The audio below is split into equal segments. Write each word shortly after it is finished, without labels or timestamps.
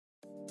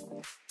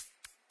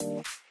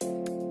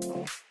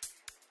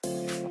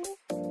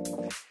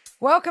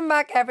Welcome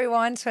back,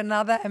 everyone, to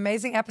another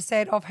amazing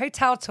episode of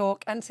Hotel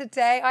Talk. And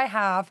today I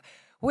have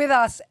with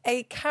us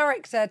a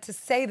character, to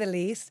say the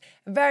least,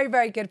 a very,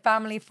 very good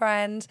family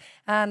friend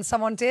and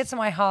someone dear to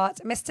my heart,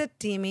 Mr.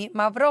 Dimi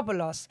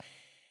Mavropoulos.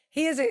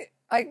 He is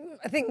I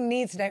think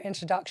needs no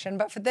introduction,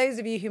 but for those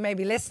of you who may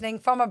be listening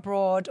from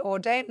abroad or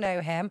don't know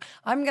him,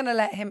 I'm going to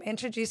let him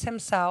introduce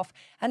himself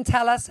and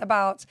tell us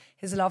about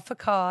his love for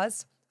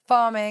cars,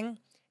 farming,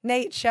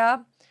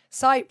 nature,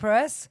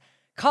 Cyprus,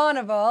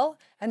 carnival,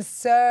 and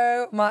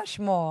so much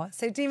more.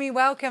 So, Dimi,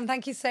 welcome.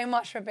 Thank you so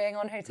much for being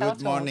on Hotel Talk.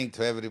 Good morning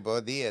to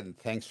everybody, and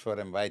thanks for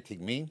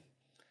inviting me.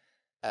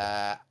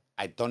 I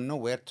don't know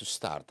where to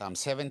start. I'm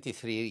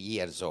 73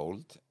 years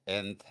old,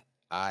 and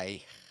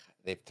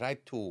they've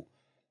tried to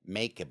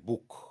make a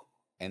book,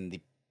 and the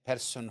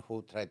person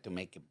who tried to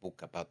make a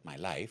book about my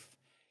life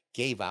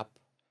gave up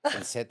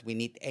and said we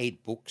need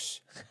 8 books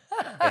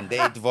and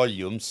 8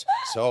 volumes,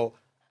 so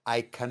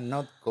I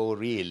cannot go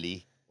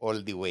really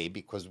all the way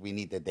because we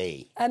need a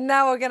day. And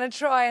now we're going to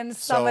try and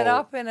sum it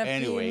up in a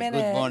few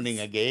minutes. Good morning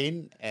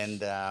again,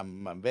 and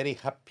I'm very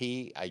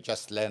happy. I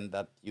just learned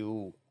that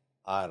you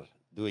are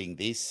doing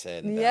this,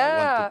 and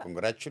I want to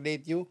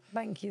congratulate you.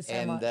 Thank you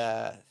so much.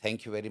 And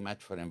thank you very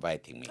much for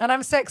inviting me. And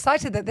I'm so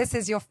excited that this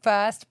is your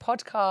first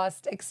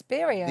podcast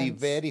experience. The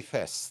very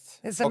first.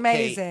 It's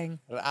amazing.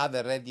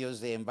 Other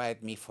radios, they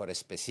invite me for a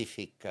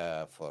specific,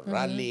 for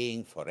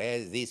rallying, for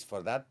this,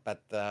 for that,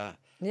 but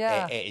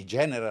a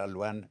general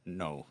one,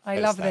 no. I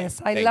love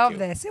this. I love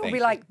this. It will be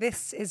like,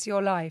 this is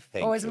your life,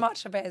 or as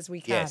much of it as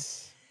we can.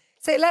 Yes.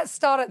 So let's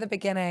start at the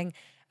beginning.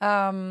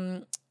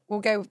 We'll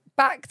go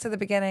back to the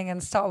beginning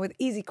and start with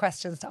easy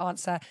questions to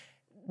answer.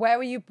 Where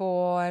were you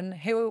born?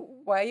 Who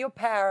were your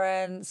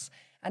parents?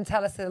 And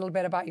tell us a little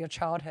bit about your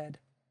childhood.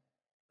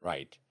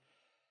 Right.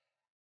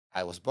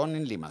 I was born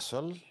in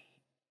Limassol,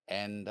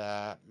 and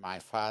my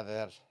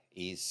father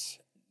is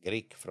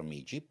Greek from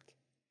Egypt,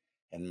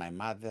 and my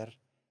mother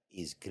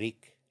is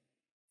Greek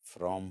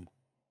from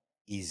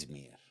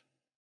Izmir,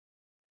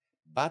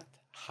 but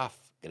half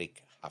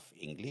Greek, half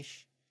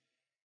English.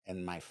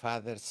 And my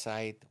father's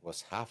side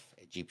was half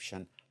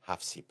Egyptian,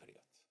 half Cypriot.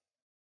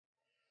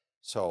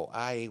 So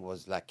I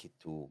was lucky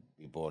to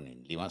be born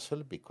in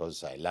Limassol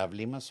because I love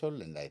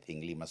Limassol, and I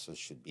think Limassol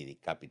should be the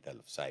capital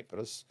of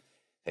Cyprus.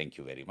 Thank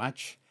you very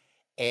much.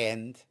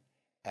 And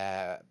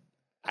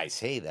I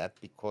say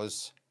that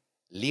because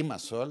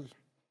Limassol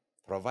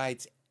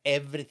provides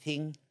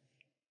everything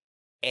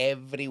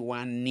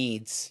everyone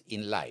needs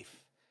in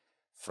life,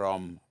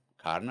 from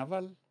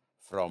carnival,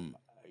 from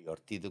your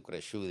Tidu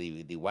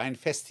Cresciu, the wine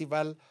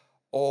festival.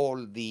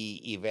 All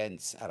the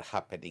events are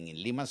happening in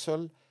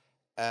Limassol,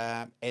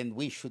 and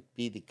we should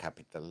be the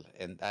capital.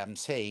 And I'm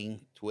saying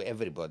to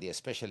everybody,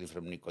 especially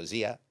from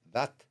Nicosia,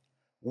 that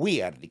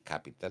we are the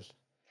capital.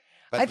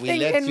 But I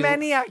think in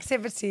many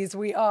activities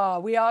we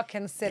are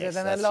considered,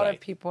 and a lot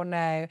of people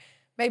know.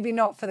 Maybe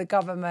not for the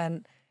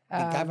government.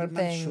 The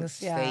government should things,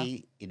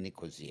 stay in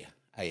Nicosia.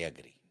 I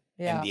agree.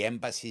 Yeah. And the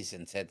embassies,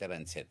 etc.,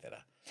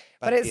 etc.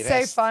 But it's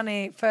so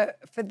funny for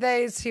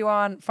those who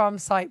aren't from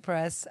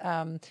Cyprus.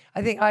 I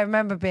think I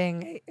remember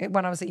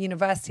when I was at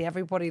university,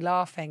 everybody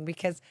laughing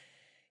because,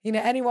 you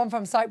know, anyone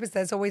from Cyprus,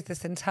 there's always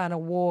this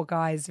internal war,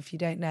 guys, if you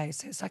don't know.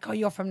 So it's like, oh,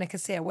 you're from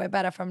Nicosia. We're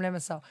better from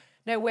Limassol.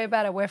 No, we're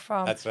better. We're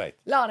from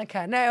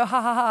Larnaca. No,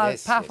 ha, ha, ha,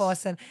 yes, Paphos.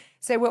 Yes. And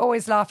so we're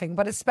always laughing.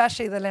 But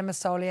especially the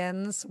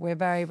Limassolians, we're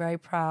very, very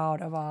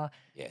proud of our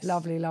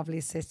lovely,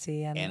 lovely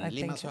city. And I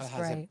think Limassol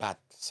has a bad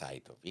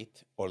side of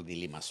it. All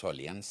the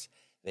Limassolians,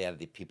 they are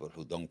the people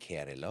who don't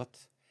care a lot.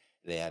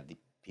 They are the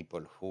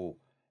people who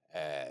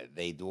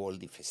they do all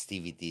the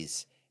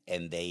festivities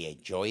and they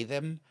enjoy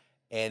them.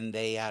 And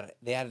they are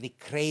the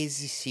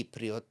crazy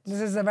Cypriot.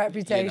 This is a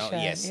reputation.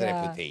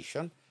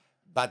 Reputation.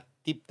 But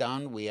deep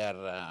down, we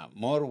are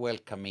more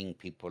welcoming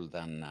people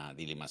than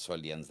the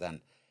Limassolians,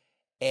 than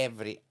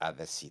every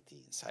other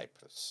city in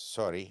Cyprus.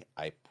 Sorry,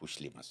 I push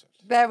Limassol.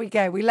 There we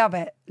go. We love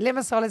it.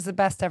 Limassol is the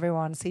best,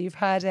 everyone. So you've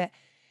heard it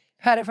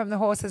from the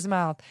horse's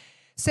mouth.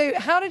 So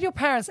how did your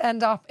parents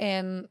end up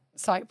in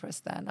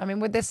Cyprus then? I mean,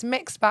 with this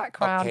mixed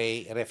background.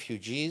 Okay,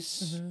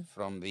 refugees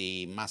from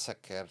the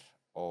massacre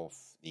of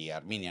the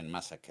Armenian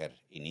massacre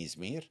in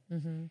Izmir.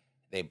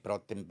 They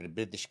brought them, the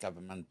British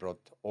government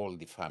brought all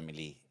the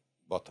family,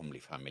 Bottomley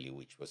family,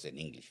 which was an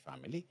English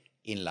family,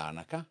 in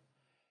Larnaca.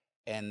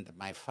 And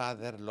my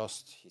father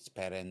lost his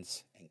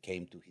parents and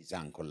came to his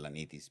uncle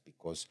Lanitis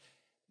because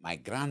my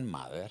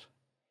grandmother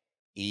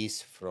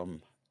is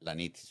from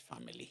Lanitis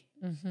family.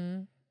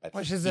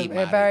 Which is a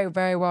very,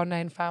 very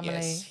well-known family.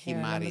 Yes,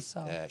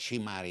 she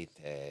married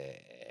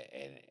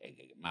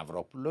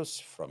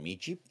Mavropoulos from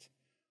Egypt,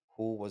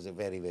 who was a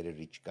very, very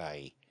rich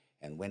guy.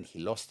 And when he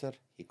lost her,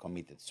 he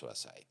committed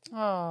suicide.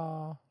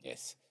 Oh.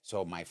 Yes.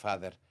 So my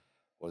father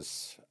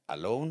was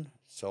alone.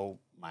 So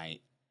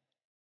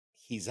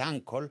his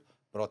uncle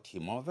brought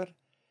him over,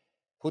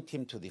 put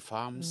him to the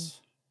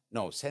farms.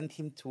 Sent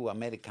him to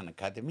American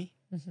Academy.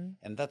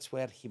 And that's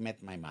where he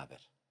met my mother.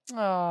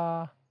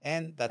 Oh.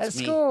 And that's At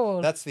me.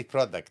 school. That's the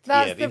product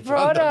That's here the in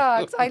front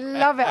of product. you. I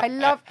love it.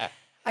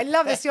 I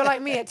love this. You're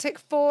like me. It took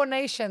 4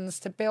 nations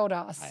to build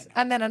us,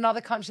 and then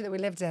another country that we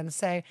lived in.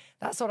 So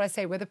that's what I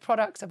say. We're the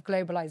product of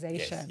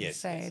globalization.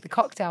 The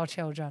cocktail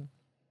children.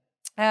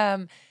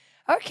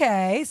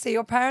 Okay, so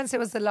your parents, it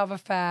was the love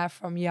affair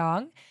from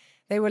young.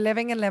 They were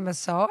living in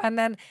Limassol, and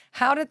then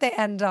how did they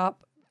end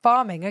up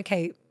farming?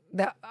 Okay,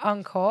 the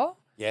uncle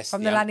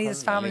from the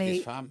Lanides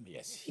family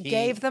He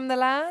gave them the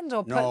land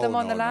or put them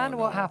on the land.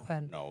 What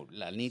happened? No,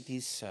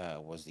 Lanides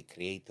was the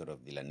creator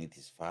of the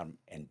Lanides farm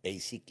and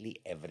basically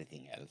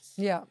everything else.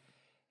 Yeah.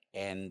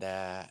 And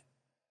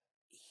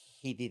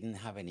he didn't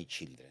have any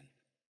children.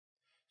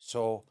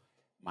 So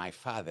my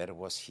father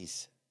was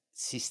his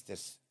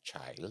sister's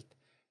child,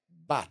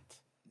 but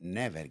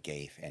never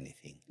gave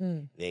anything.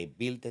 They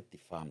built the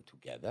farm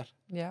together.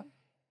 Yeah.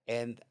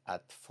 And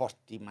at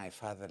 40, my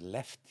father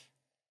left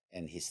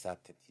and he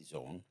started his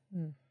own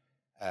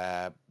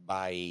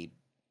by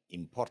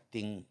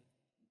importing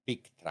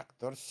big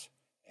tractors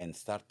and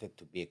started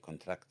to be a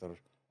contractor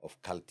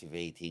of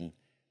cultivating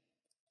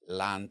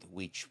land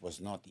which was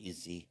not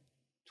easy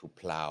to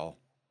plow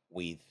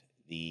with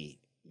the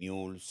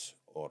mules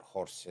or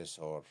horses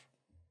or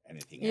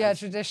anything else. Yeah,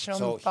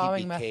 traditional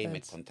farming methods. So he became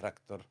a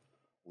contractor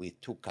with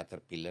 2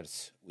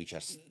 caterpillars, which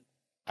are,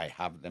 I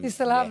have them. You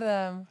still have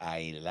them?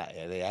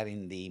 They are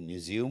in the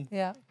museum.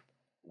 Yeah.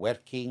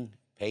 Working,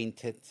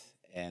 painted,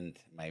 and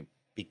my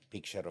big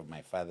picture of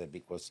my father,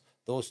 because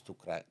those two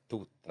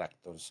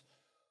tractors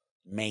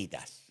made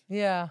us.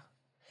 Yeah.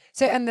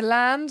 So, and the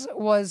land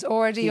was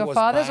already your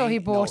father's, or he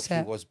bought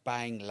it? He was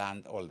buying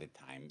land all the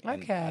time.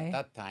 Okay. And at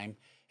that time,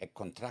 a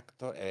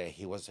contractor,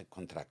 he was a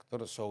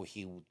contractor, so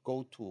he would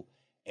go to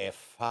a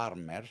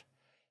farmer.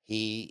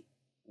 He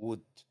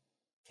would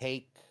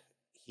take,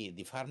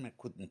 the farmer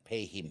couldn't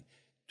pay him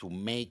to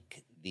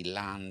make the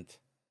land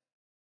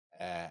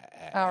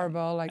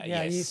arable,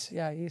 yes.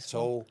 useful.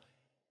 So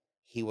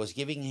he was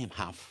giving him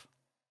half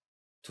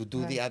to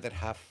do the other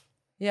half.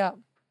 Yeah.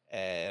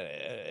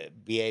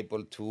 Be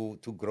able to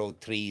grow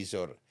trees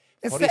or.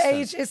 It's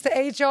the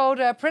age-old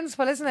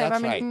principle, isn't it? That's I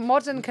mean, right.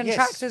 modern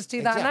contractors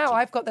do that now.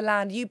 I've got the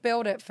land, you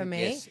build it for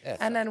me,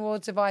 and then we'll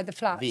divide the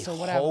flats or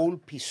whatever. The whole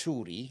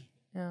Pisuri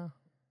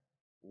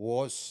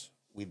was,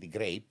 with the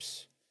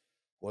grapes,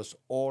 was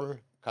all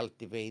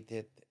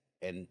cultivated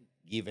and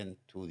given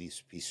to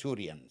these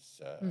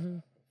Pisurians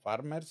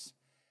farmers.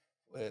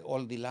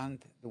 All the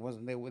land,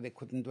 they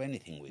couldn't do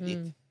anything with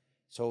it.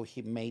 So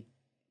he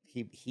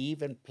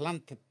even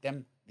planted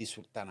them the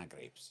Sultana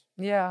grapes.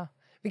 Yeah.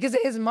 Because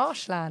it is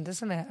marshland,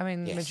 isn't it? I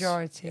mean,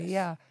 majority,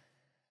 yes.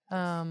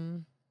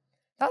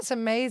 That's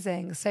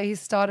amazing. So he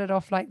started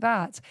off like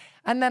that.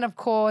 And then, of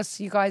course,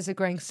 you guys are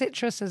growing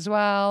citrus as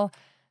well.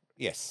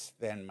 Yes.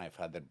 Then my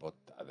father bought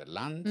other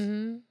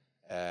land.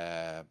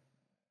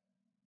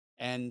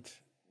 And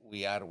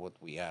we are what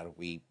we are.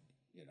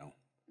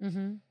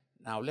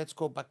 Now, let's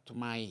go back to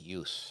my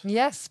youth.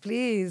 Yes,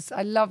 please.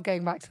 I love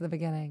going back to the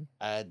beginning.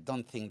 I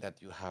don't think that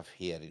you have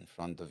here in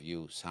front of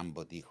you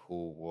somebody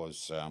who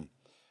was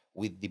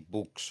with the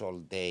books all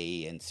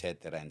day,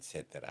 etc.,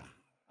 etc.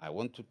 I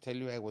want to tell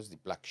you I was the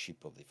black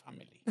sheep of the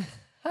family.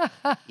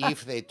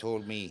 If they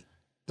told me,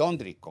 don't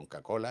drink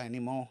Coca-Cola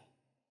anymore,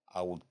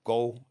 I would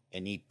go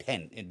and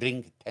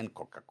drink 10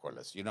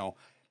 Coca-Colas.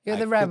 You're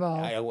the rebel.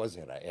 I was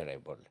a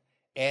rebel.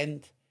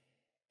 And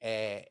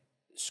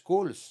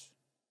schools,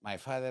 my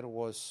father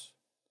was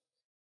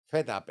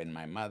fed up and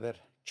my mother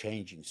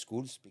changing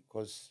schools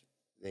because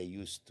they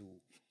used to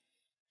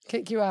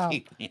kick you out.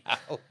 Kick me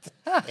out.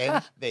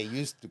 And they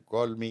used to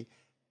call me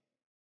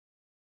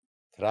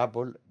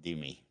Trouble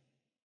Dimi.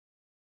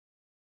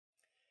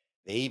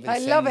 I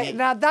love it.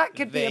 Now that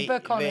could be a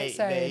book on its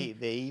own.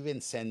 They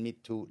even sent me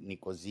to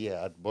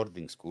Nicosia at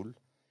boarding school.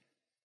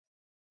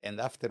 And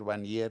after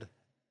 1 year,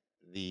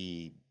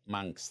 the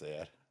monks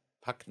there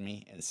packed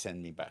me and sent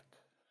me back.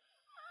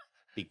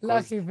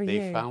 Because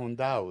they found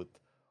out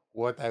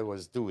what I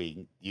was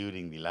doing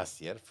during the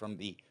last year from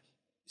the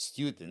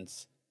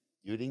students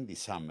during the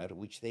summer,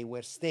 which they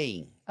were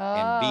staying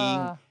and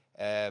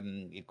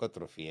being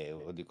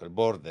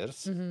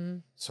boarders.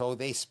 So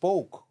they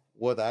spoke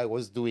what I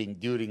was doing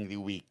during the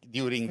week,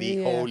 during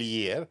the whole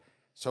year.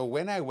 So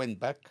when I went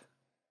back,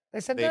 they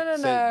said,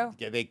 no.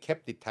 Yeah, they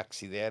kept the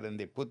taxi there and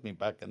they put me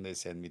back and they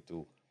sent me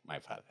to my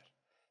father.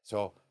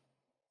 So,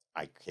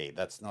 okay,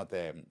 that's not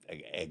a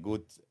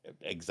good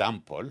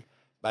example,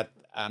 but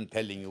I'm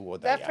telling you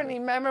what Definitely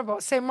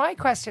memorable. So my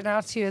question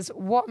out to you is,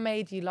 what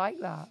made you like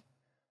that?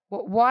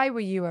 Why were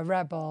you a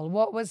rebel?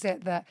 What was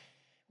it that...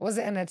 Was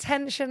it an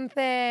attention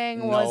thing?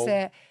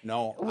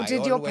 No.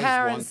 Did your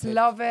parents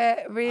love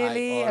it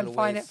really and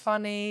find it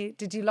funny?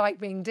 Did you like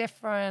being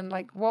different?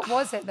 Like, what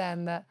was it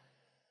then that?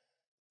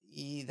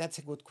 That's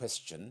a good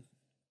question.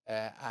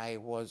 I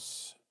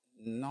was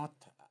not.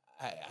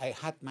 I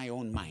had my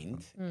own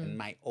mind and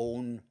my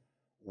own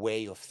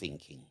way of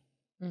thinking.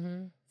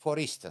 For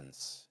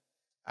instance,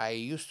 I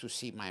used to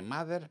see my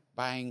mother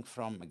buying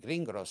from a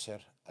greengrocer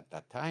at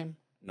that time,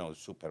 no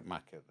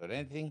supermarket or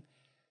anything,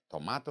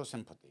 tomatoes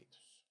and potatoes.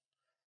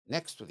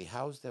 Next to the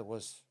house, there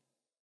was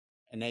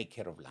an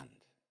acre of land.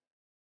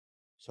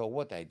 So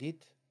what I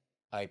did,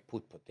 I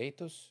put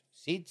potatoes,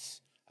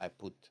 seeds, I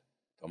put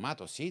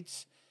tomato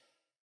seeds,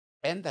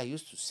 and I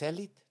used to sell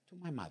it to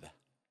my mother.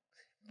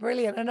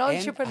 Brilliant. An And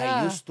entrepreneur.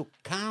 I used to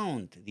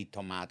count the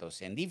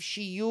tomatoes. And if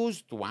she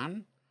used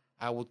one,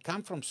 I would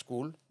come from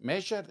school,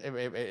 measure,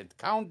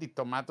 count the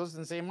tomatoes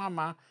and say,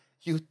 Mama,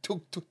 you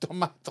took 2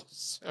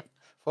 tomatoes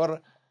for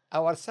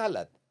our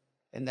salad.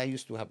 And I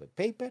used to have a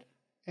paper.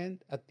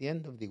 And at the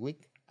end of the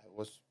week, I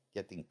was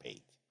getting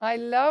paid. I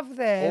love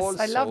this.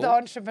 I love the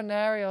Also,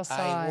 entrepreneurial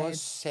side. I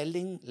was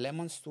selling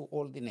lemons to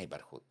all the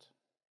neighborhood.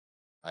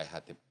 I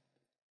had a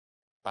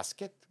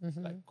basket,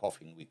 like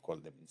coffin, we call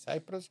them in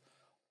Cyprus,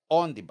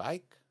 on the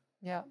bike,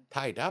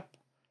 tied up,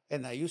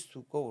 and I used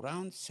to go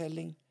around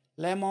selling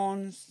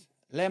lemons,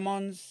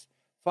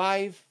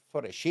 5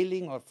 for a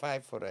shilling or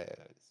 5 for a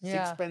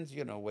sixpence,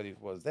 you know what it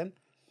was then.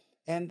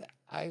 And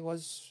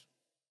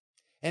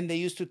they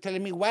used to tell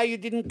me, why you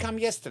didn't come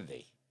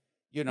yesterday?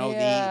 You know,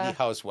 the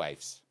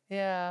housewives.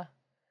 Yeah,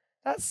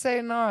 that's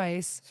so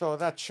nice. So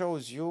that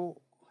shows you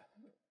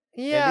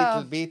a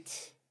little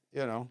bit,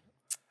 you know.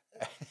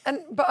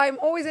 But I'm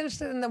always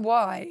interested in the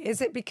why.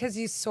 Is it because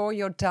you saw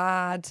your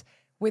dad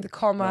with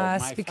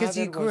commerce, No, because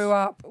you grew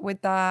up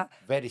with that?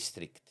 Very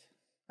strict.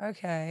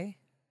 Okay.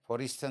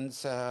 For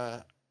instance,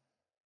 on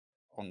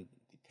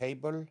the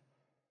table,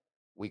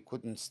 we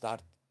couldn't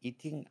start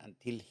eating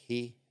until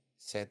he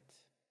said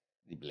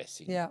the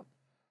blessing. Yeah.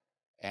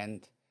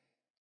 And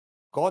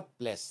God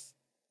blessed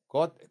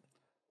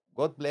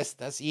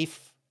us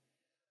if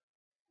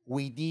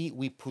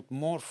we put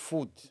more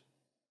food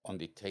on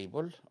the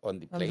table, on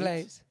the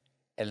plate,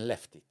 and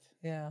left it.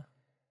 Yeah.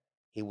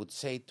 He would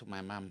say to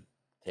my mom,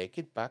 take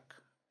it back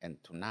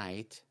and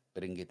tonight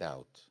bring it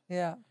out.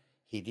 Yeah.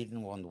 He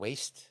didn't want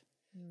waste,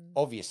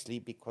 obviously,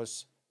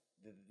 because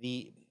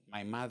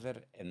my mother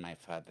and my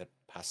father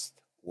passed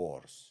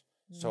wars.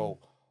 So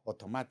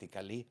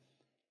automatically,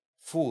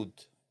 food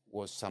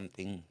was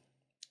something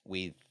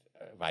with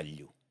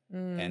value,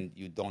 and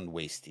you don't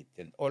waste it.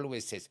 And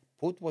always says,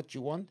 put what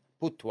you want,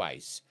 put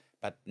twice,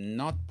 but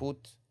not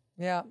put,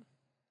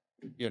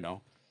 you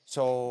know.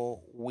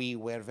 So we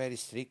were very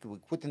strict. We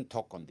couldn't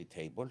talk on the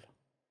table.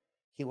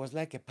 He was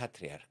like a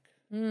patriarch.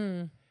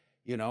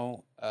 You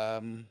know,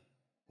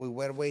 we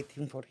were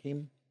waiting for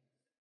him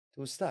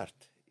to start.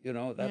 You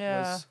know, that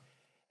was...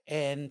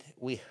 And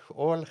we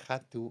all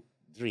had to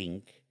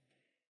drink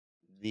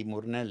the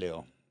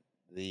murneleo,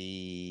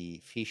 the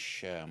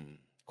fish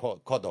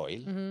cod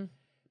oil,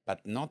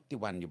 but not the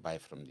one you buy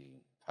from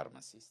the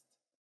pharmacist.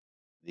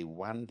 The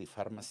one the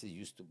pharmacist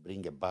used to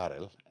bring a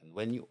barrel, and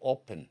when you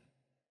open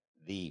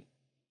the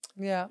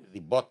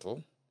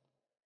bottle,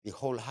 the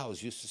whole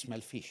house used to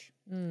smell fish.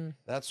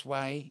 That's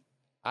why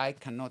I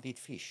cannot eat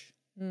fish.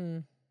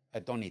 I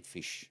don't eat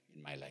fish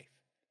in my life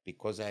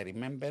because I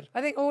remember...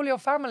 I think all your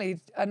family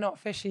are not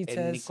fish eaters.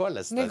 And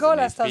Nicolas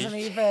doesn't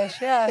eat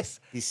fish, yes.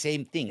 The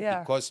same thing,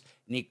 because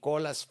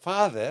Nicola's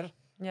father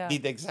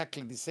did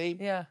exactly the same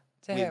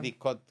with the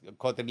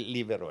cod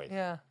liver oil.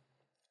 Yeah.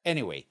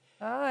 Anyway.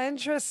 Ah,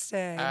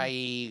 interesting.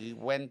 I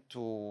went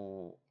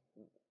to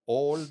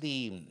all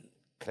the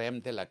creme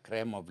de la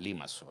creme of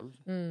Limassol.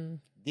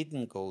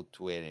 Didn't go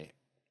to a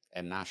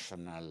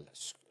national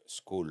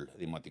school,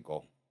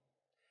 Δημοτικό.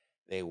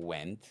 They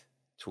went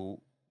to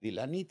the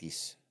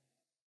Lanitis,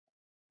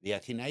 the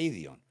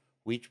Athinaïdion,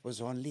 which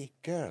was only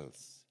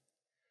girls.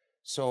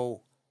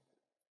 So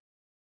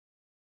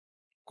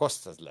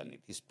Kostas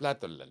Lanitis,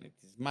 Platon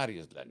Lanitis,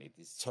 Marios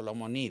Lanitis,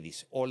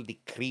 Solomonidis, all the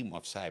cream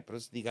of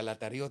Cyprus, the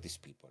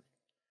Galatariotis people.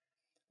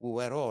 We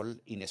were all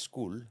in a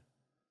school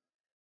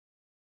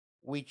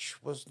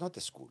which was not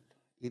a school.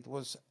 It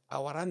was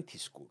our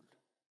anti-school.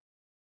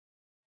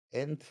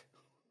 And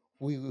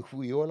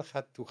we all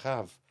had to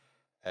have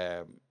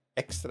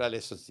extra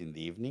lessons in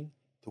the evening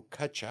to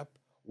catch up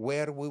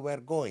where we were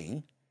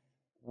going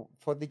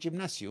for the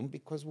gymnasium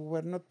because we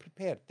were not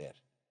prepared there.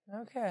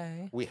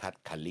 Okay. We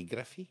had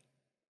calligraphy,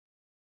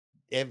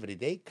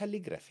 everyday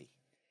calligraphy.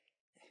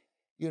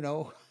 You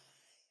know,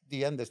 do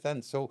you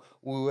understand? So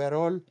we were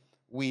all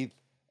with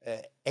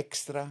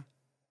extra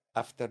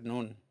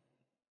afternoon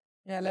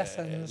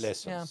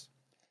lessons. Yeah.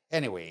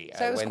 Anyway,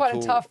 so it was quite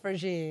a tough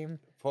regime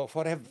for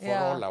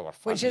all our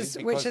families,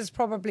 which is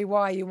probably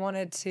why you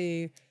wanted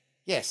to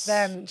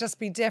then just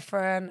be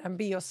different and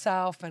be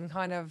yourself and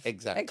kind of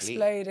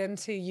explode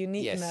into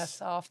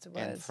uniqueness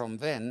afterwards. And from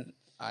then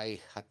I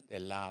had a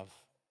love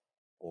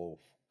of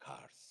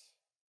cars.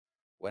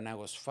 When I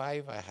was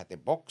 5, I had a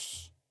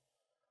box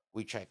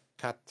which I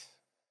cut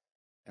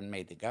and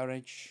made a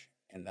garage,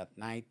 and at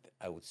night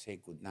I would say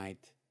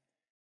goodnight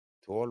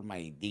to all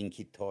my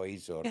dinky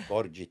toys or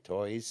gorgy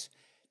toys,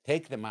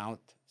 take them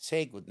out,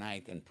 say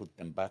goodnight, and put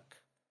them back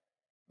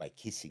by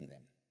kissing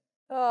them.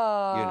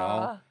 Oh, you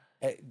know,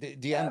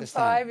 do you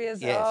understand? 5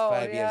 years old. Yes,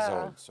 5 years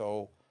old.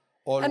 So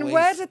always. And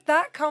where did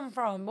that come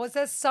from? Was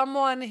there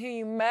someone who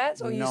you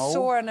met, or you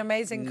saw an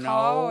amazing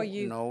car, or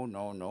you?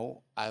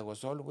 No. I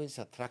was always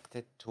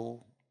attracted to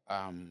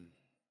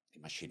the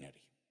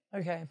machinery.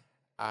 Okay.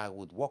 I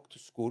would walk to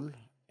school,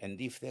 and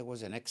if there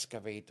was an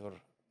excavator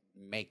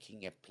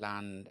making a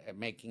plan,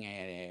 making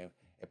a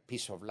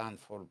piece of land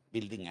for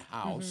building a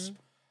house,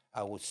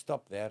 I would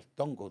stop there,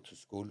 don't go to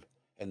school,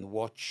 and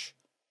watch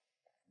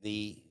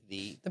the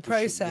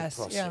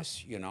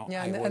process, you know.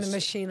 Yeah, and the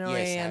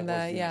machinery and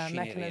the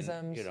mechanisms.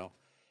 And, you know,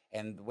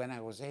 and when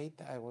I was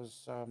 8, I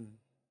was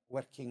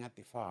working at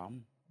the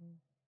farm,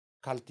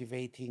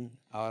 cultivating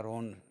our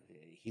own.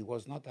 He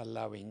was not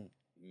allowing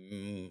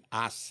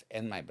us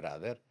and my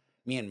brother,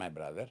 me and my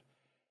brother,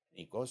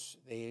 because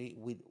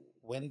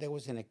when there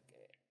was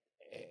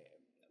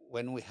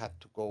when we had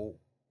to go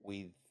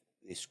with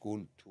the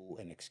school to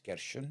an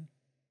excursion,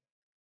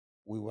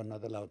 we were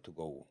not allowed to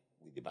go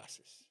with the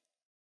buses.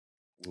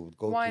 We would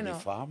go Why to not? the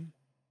farm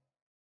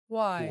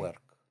Why? to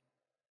work.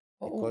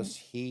 Because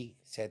he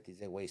said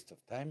it's a waste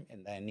of time,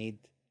 and I need.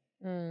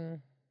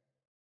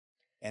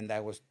 And I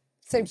was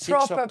so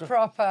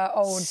proper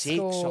old 6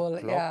 school.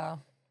 o'clock, Yeah.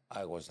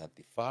 I was at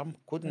the farm.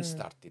 Couldn't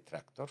start the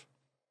tractor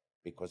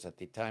because at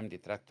the time the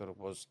tractor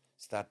was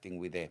starting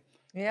with a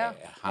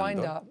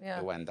handle,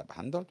 a wind-up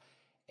handle,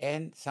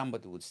 and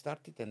somebody would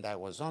start it, and I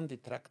was on the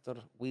tractor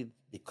with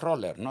the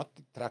crawler, not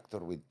the tractor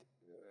with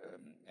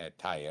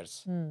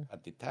tires.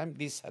 At the time,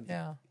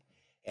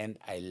 and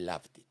I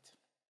loved it.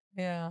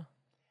 Yeah.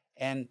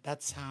 And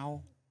that's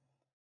how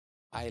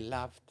I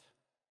loved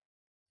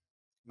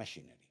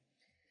machinery.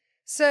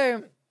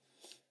 So,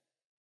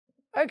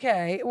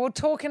 okay, we're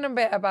talking a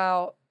bit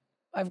about,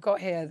 I've got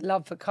here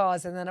love for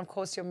cars, and then of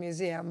course your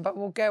museum, but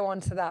we'll go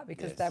on to that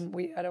because then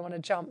I don't want to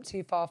jump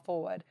too far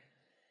forward.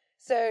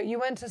 So you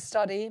went to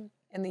study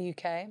in the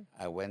UK.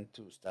 I went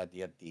to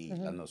study at the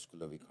London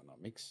School of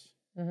Economics.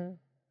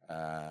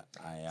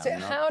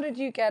 How did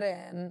you get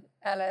in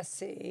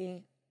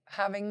LSE,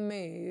 having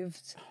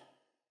moved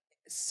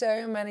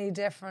so many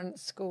different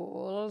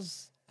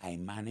schools? I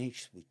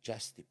managed with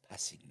just the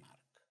passing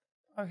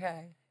mark.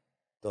 Okay.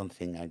 Don't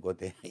think I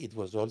got it. It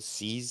was all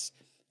C's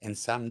and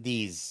some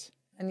D's.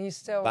 And you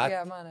still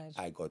managed?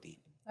 I got in.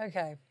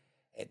 Okay.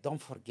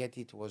 Don't forget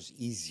it was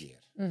easier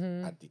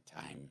at the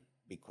time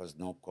because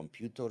no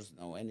computers,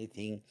 no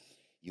anything.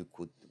 You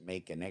could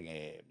make an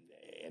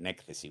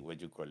ecstasy, what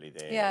do you call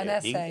it? An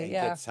essay, and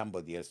get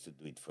somebody else to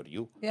do it for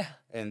you. Yeah.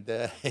 And,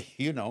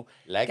 you know,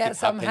 like get it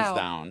happens help.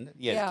 down.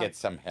 Yes, get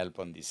some help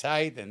on the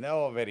side and,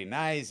 very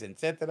nice,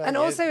 etc. And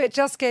also it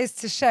just goes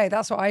to show,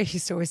 that's what I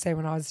used to always say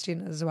when I was a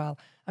student as well.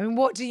 I mean,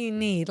 what do you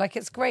need? Like,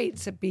 it's great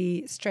to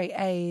be straight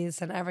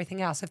A's and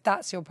everything else if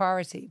that's your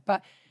priority.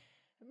 But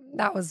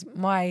that was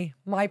my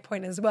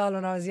point as well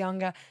when I was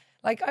younger.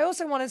 Like, I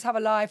also wanted to have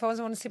a life. I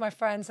also wanted to see my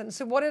friends. And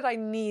so what did I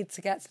need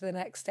to get to the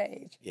next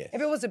stage? Yes.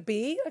 If it was a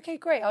B, okay,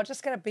 great. I'll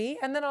just get a B.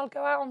 And then I'll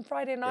go out on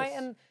Friday night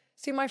and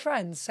see my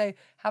friends. So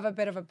have a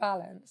bit of a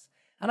balance.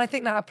 And I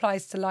think that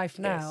applies to life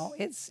now.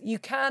 You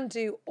can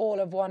do all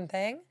of one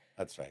thing.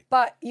 That's right.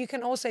 But you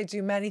can also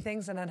do many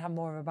things and then have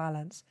more of a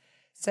balance.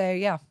 So,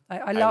 yeah,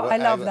 I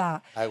love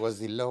that. I was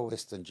the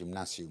lowest on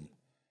gymnasium,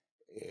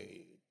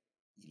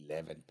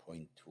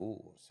 11.2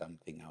 or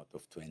something out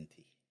of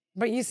 20.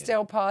 But you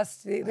still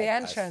passed the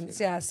entrance,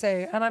 So,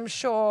 and I'm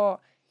sure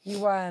you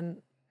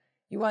weren't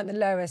the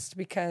lowest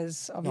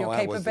because of your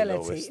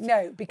capability.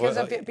 No, because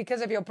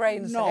of your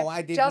brain. No,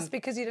 I didn't. Just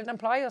because you didn't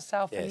apply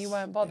yourself and you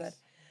weren't bothered.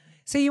 Yes.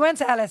 So you went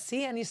to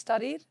LSE and you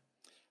studied?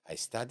 I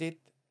studied.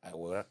 I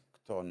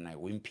worked on a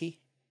Wimpy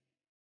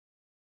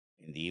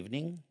in the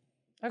evening.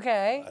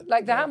 Okay,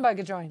 like the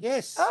hamburger joint?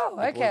 Yes. Oh,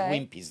 okay. It was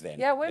Wimpy's then.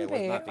 Yeah,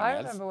 Wimpy. I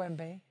remember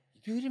Wimpy.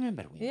 Do you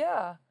remember Wimpy?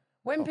 Yeah.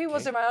 Wimpy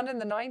was around in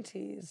the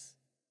 90s.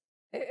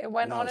 It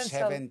went on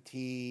until...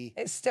 70...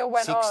 It still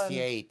went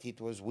 68,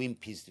 it was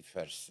Wimpy's the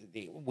first.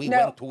 We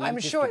went to Wimpy's I'm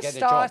sure it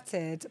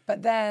started,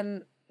 but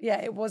then,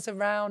 it was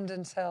around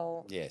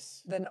until...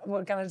 Yes. Then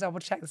we're going to double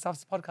check this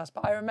after the podcast,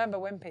 but I remember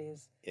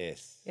Wimpy's.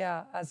 Yes.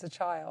 Yeah, as a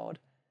child.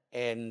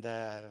 And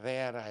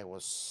there I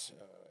was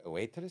a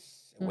waiter,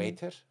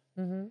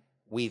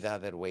 with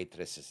other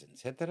waitresses,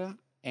 etc.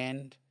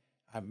 And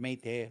I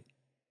made a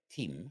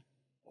team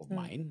of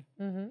mine,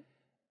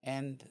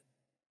 and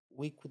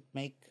we could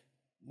make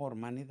more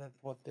money than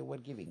what they were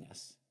giving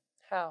us.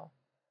 How?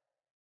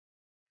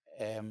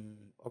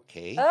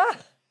 Okay.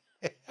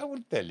 I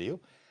will tell you.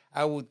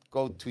 I would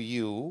go to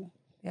you,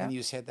 and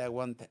you said, I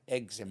want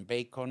eggs and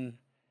bacon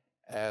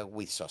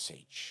with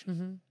sausage.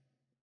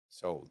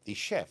 So the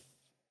chef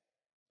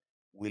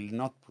will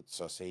not put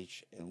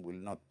sausage and will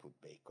not put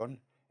bacon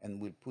and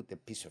will put a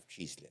piece of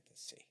cheese, let us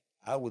say.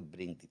 I would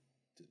bring it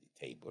to the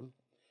table,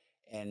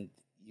 and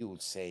you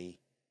would say,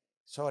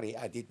 sorry,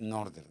 I didn't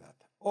order that.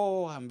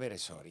 Oh, I'm very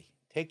sorry.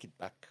 Take it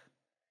back.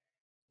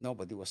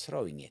 Nobody was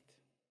throwing it.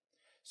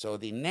 So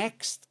the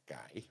next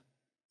guy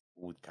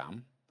would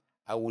come.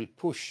 I will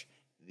push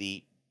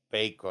the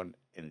bacon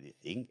and the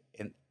thing,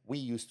 and we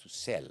used to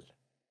sell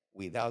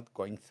without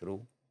going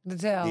through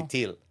the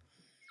till.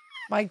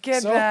 My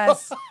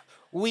goodness. So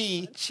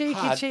we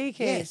cheeky.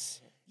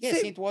 Yes,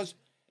 it was.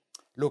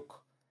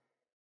 Look,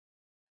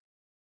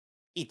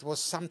 it was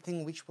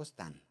something which was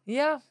done.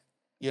 Yeah.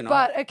 you know.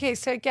 But, okay,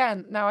 so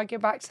again, now I go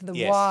back to the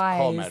Yes, whys.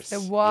 commerce. The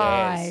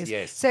whys. Yes,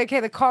 yes. So,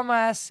 okay, the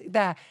commerce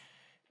there.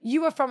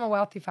 You were from a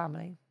wealthy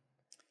family.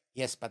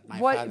 Yes, but my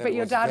father But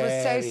your was dad was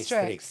so very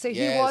strict. So he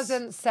Yes.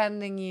 wasn't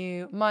sending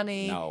you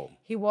money. No.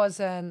 He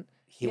wasn't.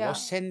 He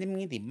was sending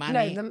me the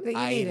money that you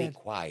I needed.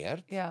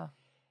 required. Yeah.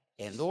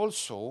 And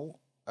also,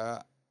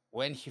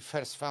 when he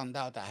first found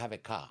out I have a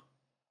car,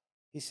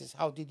 he says,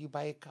 how did you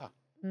buy a car?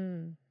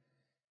 Mm.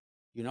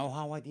 You know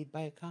how I did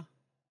buy a car?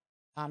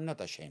 I'm not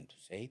ashamed to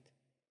say it.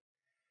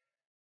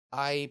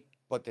 I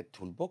bought a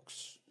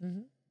toolbox,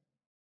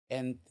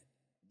 and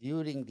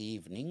during the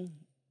evening,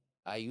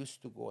 I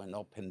used to go and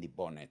open the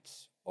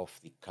bonnets of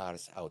the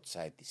cars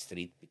outside the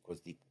street,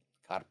 because the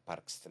car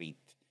park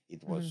street,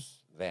 it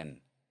was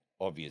then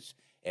obvious.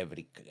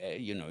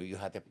 You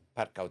had a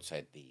park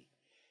outside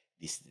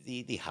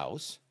the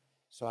house.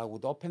 So I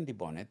would open the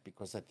bonnet,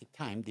 because at the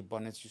time the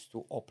bonnets used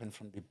to open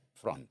from the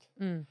front.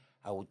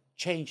 I would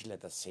change,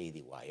 let us say,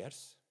 the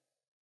wires,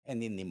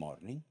 and in the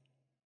morning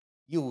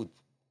you would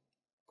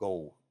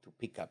go to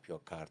pick up your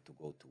car to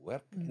go to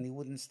work, and it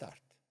wouldn't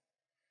start.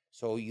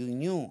 So you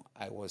knew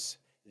I was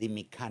the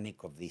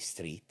mechanic of the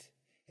street,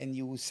 and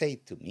you would say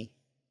to me,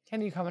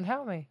 can you come and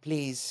help me?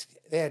 Please,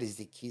 there is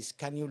the keys.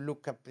 Can you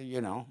look up,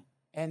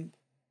 And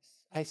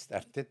I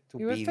started to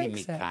be the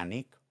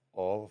mechanic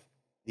of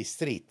the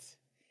street.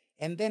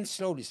 And then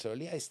slowly,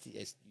 I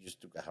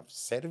used to have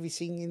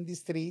servicing in the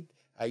street.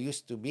 I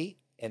used to be,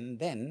 and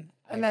then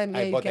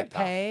I bought a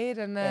car. Paid,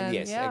 and then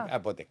I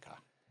bought a car.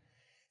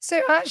 So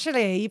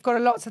actually, you've got a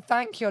lot to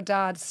thank your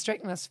dad's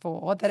strictness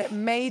for, that it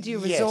made you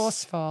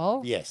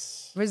resourceful.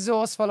 Yes.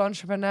 Resourceful,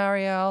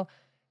 entrepreneurial.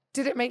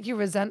 Did it make you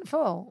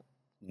resentful?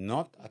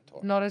 Not at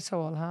all. Not at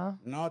all, huh?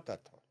 Not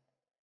at all.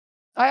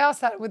 I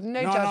asked that with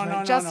no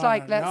judgment,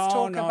 let's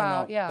talk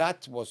about. No.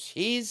 That was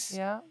his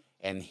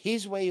and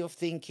his way of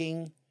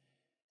thinking,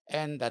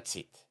 and that's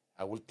it.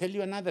 I will tell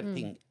you another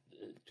thing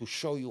to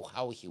show you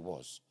how he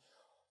was.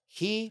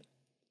 He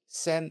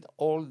sent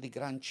all the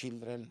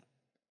grandchildren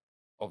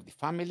of the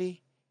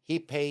family, he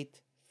paid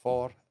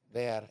for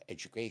their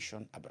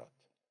education abroad.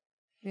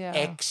 Yeah.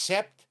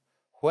 Except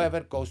whoever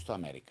goes to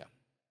America.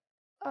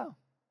 Oh.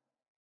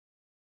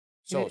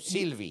 So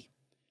Sylvie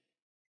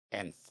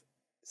and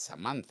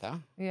Samantha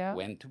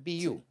went to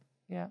BU.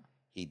 Yeah.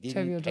 He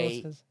didn't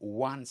pay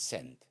 1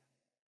 cent.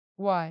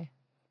 Why?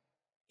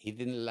 He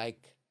didn't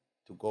like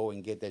to go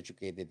and get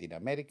educated in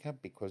America,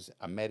 because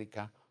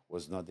America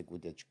was not a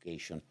good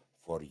education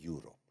for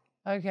Europe.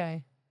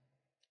 Okay.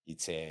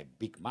 It's a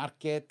big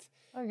market.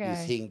 Okay. You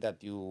think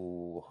that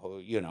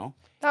you know.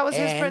 That was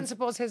his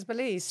principles, his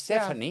beliefs.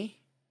 Stephanie,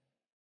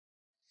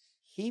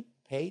 he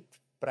paid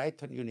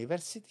Brighton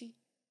University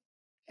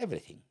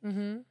everything.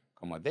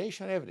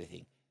 Accommodation,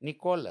 everything.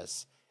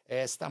 Nicholas,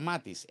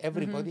 Stamatis,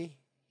 everybody,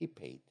 he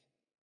paid.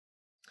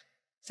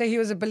 So he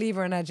was a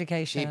believer in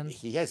education.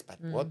 Yes,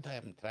 but what I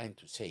am trying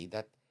to say,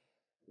 that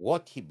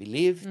what he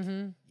believed,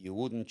 you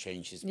wouldn't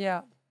change his mind.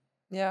 Yeah,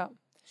 yeah.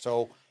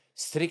 So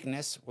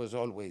strictness was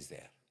always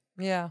there.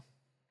 Yeah.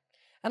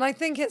 And I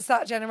think it's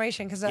that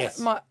generation, because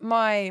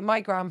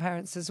my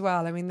grandparents as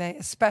well, I mean, they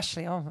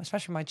especially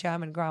my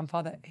German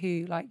grandfather,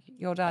 who, like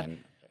your dad,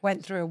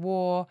 went through a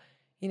war,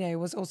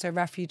 was also a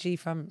refugee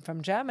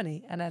from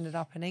Germany and ended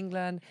up in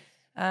England.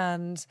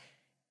 And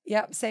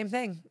same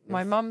thing. Yes.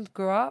 My mum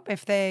grew up,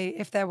 if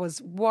there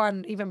was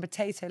one even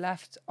potato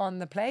left on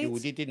the plate, you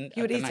would eat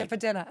it for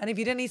dinner. And if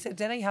you didn't eat it at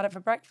dinner, you had it for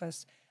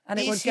breakfast. And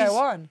it would go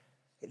on.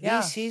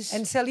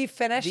 Until you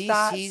finished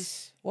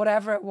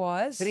whatever it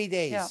was. 3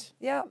 days.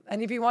 Yeah.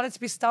 And if you wanted to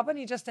be stubborn,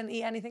 you just didn't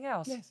eat anything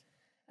else. Yes.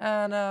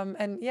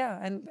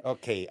 And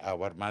okay,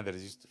 our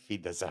mothers used to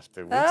feed us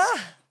afterwards.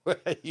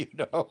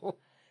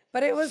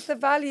 But it was the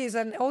values,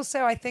 and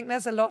also I think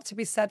there's a lot to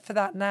be said for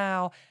that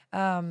now.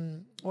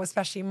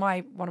 Especially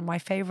one of my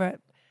favorite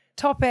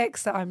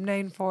topics that I'm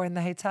known for in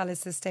the hotel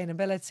is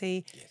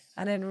sustainability,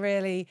 and then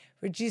really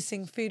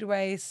reducing food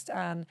waste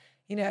and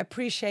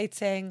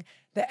appreciating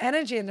the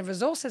energy and the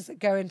resources that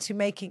go into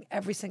making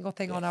every single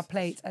thing on our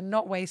plate and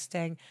not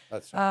wasting.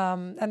 That's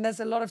right. And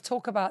there's a lot of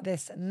talk about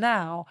this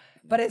now,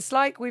 but it's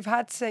like we've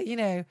had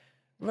to,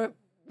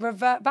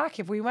 revert back.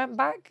 If we went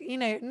back,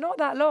 not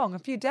that long, a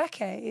few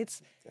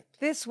decades,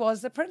 this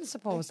was the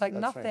principles. Like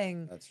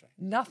nothing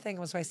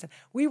was wasted.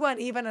 We weren't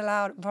even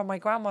allowed, from my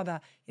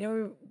grandmother,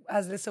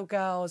 as little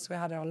girls, we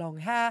had our long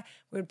hair,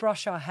 we'd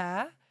brush our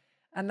hair,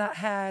 and that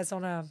hair's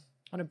on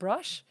a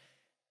brush.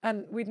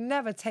 And we'd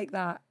never take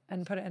that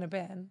and put it in a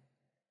bin.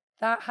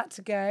 That had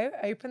to go,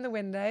 open the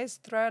windows,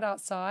 throw it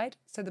outside.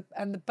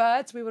 And the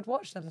birds, we would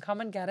watch them come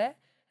and get it,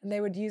 and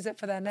they would use it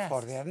for their nest.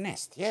 For their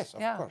nest, yes,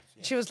 of course.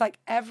 Yes. She was like,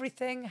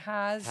 everything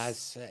has a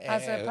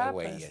purpose.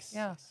 Way,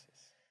 yes.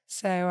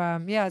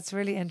 So, it's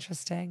really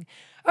interesting.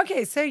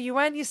 Okay, so you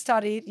went, you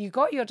studied, you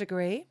got your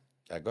degree.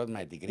 I got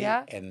my degree.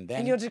 Yeah. And then...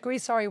 And your degree,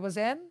 was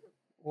in?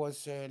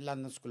 Was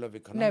London School of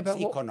Economics. No, but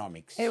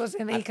economics. It was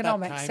in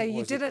economics. So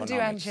you didn't do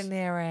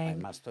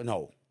engineering.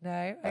 No. No,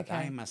 okay. But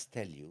I must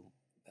tell you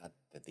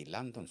that the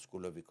London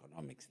School of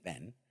Economics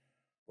then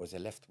was a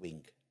left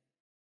wing.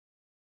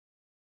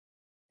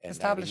 And I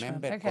establishment.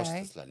 remember Okay.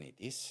 Kostas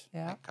Lanidis,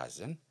 Yeah. my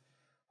cousin,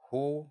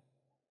 who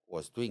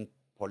was doing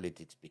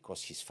politics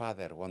because his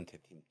father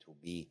wanted him to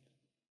be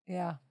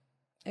Yeah.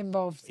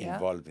 Involved. Yeah.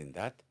 involved in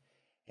that.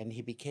 And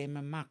he became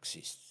a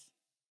Marxist.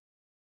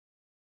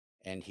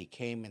 And he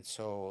came and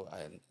saw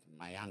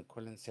my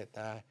uncle and said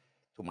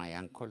to my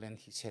uncle, and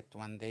he said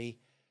one day,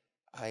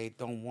 I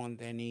don't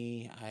want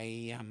any,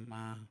 I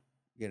am,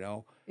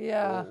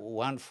 Yeah.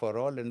 one for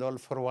all and all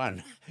for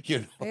one,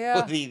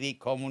 Yeah. the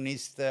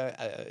communist,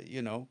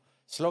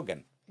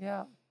 slogan.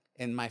 Yeah.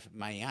 And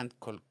my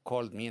uncle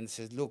called me and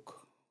says,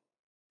 look,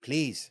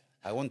 please,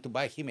 I want to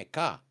buy him a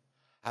car.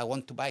 I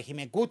want to buy him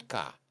a good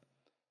car.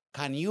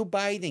 Can you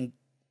buy it and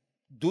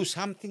do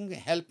something,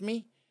 help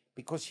me?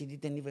 Because he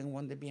didn't even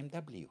want the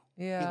BMW.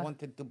 Yeah. He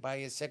wanted to buy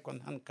a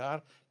second-hand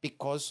car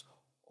because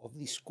of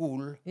the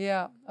school.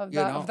 Yeah. Of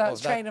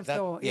that train of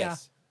thought.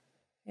 Yes.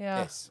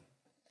 Yeah. Yes.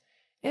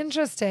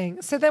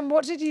 Interesting. So then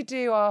what did you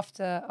do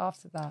after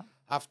that?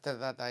 After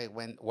that, I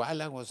went,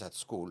 while I was at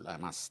school, I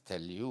must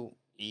tell you,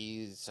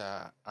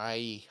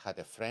 I had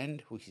a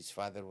friend who his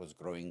father was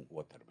growing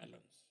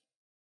watermelons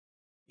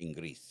in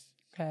Greece.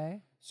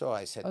 Okay. So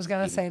I said I was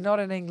going to say, not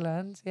in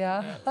England.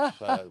 Yeah.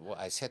 so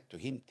I said to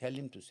him, tell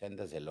him to send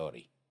us a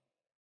lorry.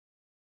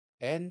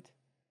 And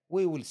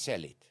we will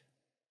sell it.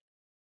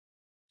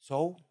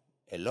 So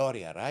a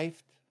lorry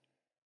arrived.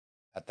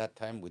 At that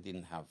time, we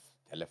didn't have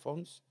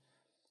telephones.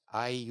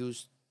 I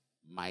used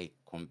my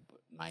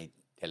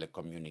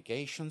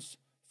telecommunications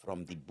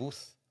from the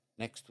booth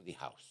next to the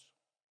house.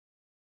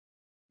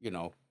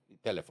 The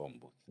telephone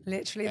booth.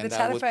 Literally And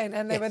the I would- telephone.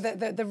 And they yes.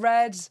 were the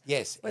reds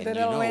Yes, with and the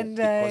little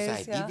windows.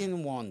 because I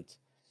didn't want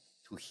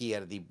to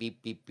hear the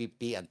beep, beep, beep,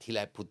 beep until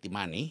I put the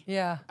money.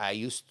 Yeah. I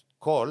used to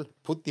call,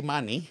 put the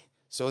money,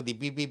 so the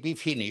beep, beep, beep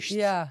finished.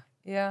 Yeah.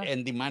 Yeah.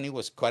 And the money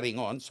was carrying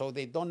on, so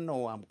they don't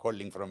know I'm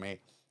calling from a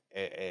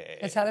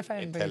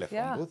telephone booth,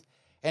 yeah. booth.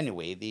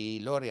 Anyway, the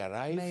lorry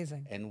arrived.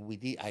 Amazing. And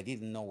I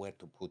didn't know where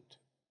to put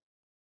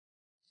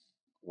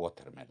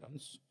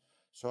watermelons.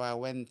 So I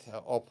went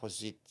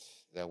opposite.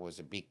 There was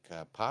a big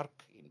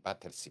park in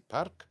Battersea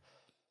Park,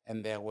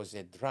 and there was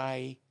a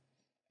dry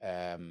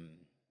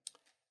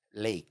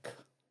lake.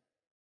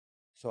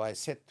 So I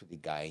said to the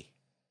guy,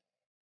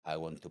 I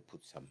want to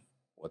put some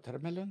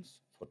watermelons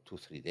for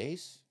 2-3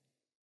 days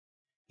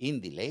in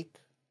the lake.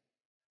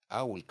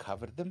 I will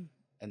cover them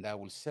and I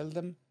will sell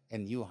them,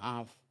 and you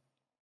have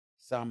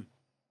some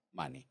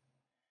money.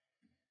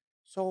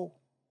 So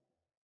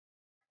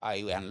I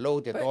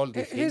unloaded all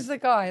the things. Who's the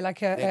guy? Like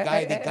The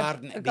guy, the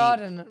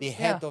garden. the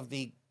head of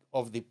the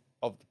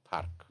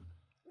park.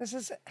 This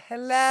is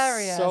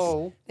hilarious.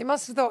 So they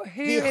must have thought,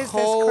 who is this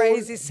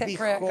crazy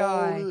Cypriot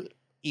guy?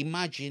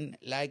 Imagine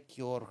like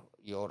your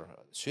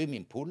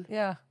swimming pool.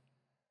 Yeah.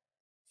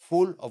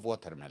 Full of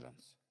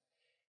watermelons.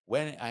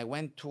 When I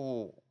went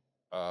to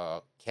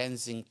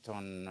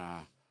Kensington,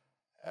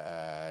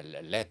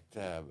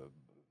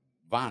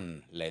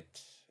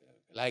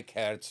 like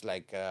Hertz,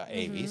 like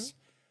Avis,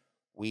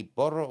 we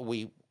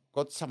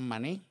got some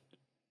money,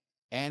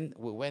 and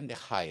we went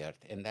hired.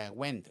 And I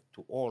went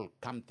to all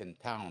Camden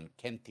Town,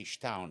 Kentish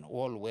Town,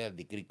 all where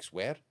the Greeks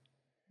were.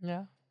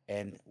 Yeah.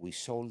 And we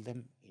sold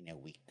them in a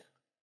week.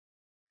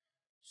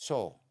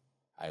 So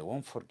I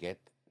won't forget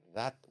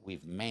that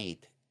we've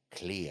made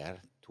clear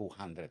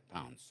 200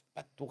 pounds.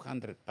 But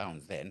 200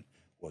 pounds then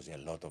was a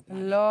lot of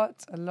money. A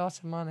lot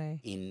of money.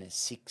 In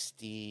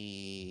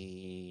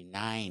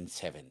 69,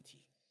 70.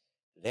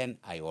 Then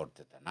I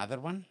ordered another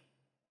one.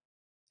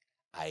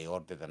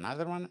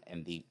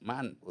 And the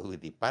man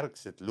with the park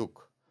said,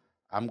 look,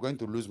 I'm going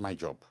to lose my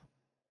job.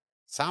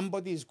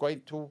 Somebody is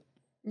going to,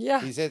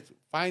 he said,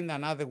 find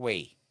another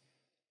way.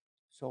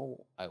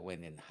 So I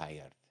went and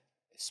hired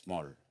a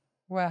small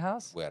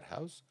warehouse,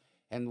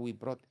 and we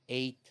brought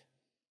 8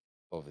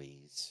 of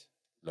these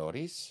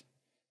lorries.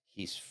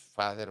 His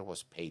father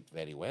was paid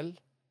very well,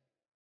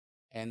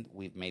 and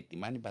we've made the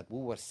money, but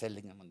we were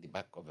selling them on the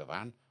back of a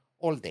van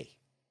all day.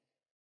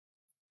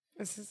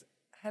 This is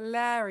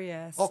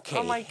hilarious. Okay.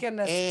 Oh my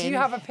goodness. Do you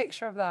have a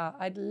picture of that?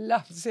 I'd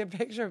love to see a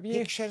picture of you.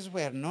 Pictures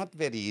were not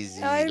very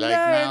easy. I like know,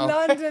 now. in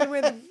London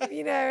with,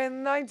 in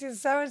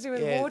 1970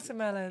 with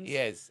watermelons.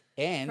 Yes.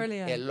 And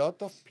brilliant. A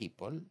lot of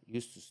people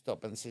used to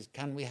stop and say,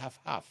 can we have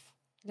half?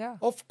 Yeah.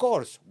 Of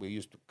course, we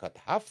used to cut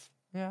half.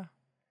 Yeah.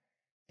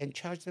 And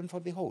charge them for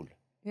the whole.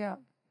 Yeah.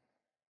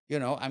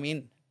 Exactly.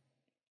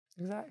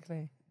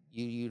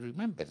 You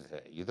remember,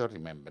 you don't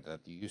remember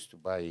that you used to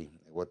buy a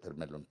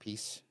watermelon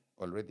piece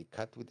already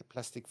cut with a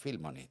plastic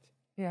film on it.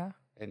 Yeah.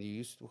 And you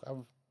used to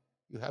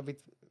have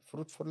it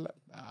fruit for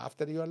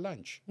after your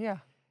lunch. Yeah.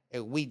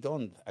 We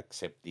don't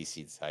accept this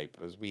in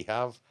Cyprus. We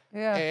have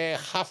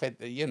half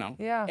it,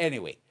 Yeah.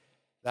 Anyway,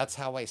 that's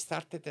how I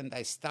started, and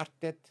I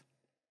started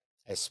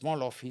a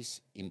small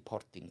office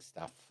importing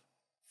stuff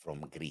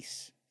from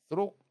Greece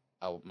through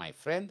my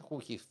friend, who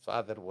his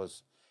father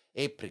was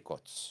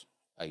apricots.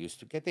 I used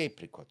to get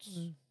apricots.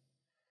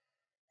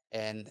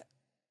 And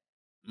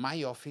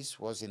my office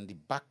was in the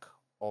back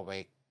of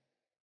a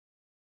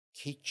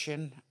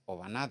kitchen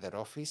of another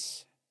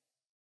office,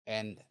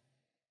 and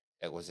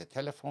There was a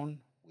telephone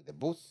with a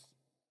booth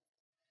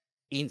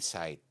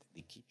inside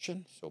the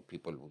kitchen, so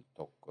people would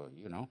talk,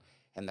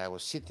 and I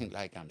was sitting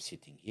like I'm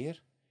sitting here,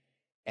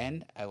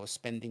 and I was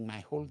spending my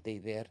whole day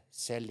there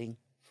selling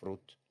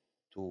fruit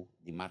to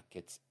the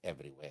markets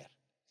everywhere.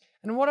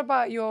 And what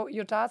about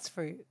your dad's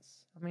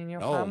fruits? I mean, your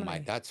family. No, my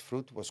dad's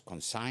fruit was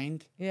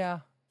consigned Yeah.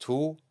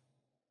 to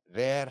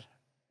their,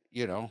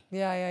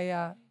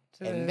 Yeah.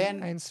 And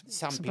then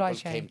some people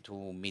chain. came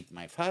to meet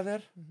my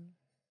father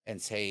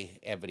and say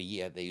every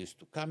year they used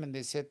to come and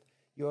they said,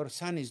 your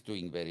son is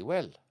doing very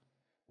well.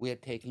 We are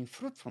taking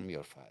fruit from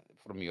your father,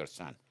 from your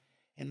son.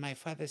 And my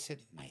father said,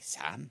 my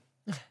son?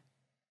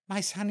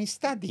 My son is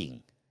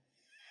studying.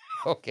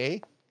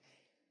 Okay.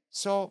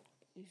 So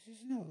he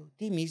says, no,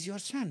 Dimi is your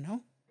son,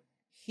 no?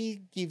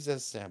 He gives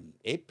us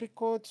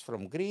apricots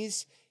from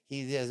Greece.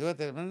 He does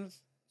whatever.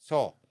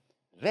 So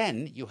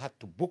then you had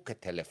to book a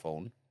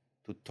telephone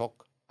to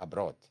talk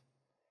abroad.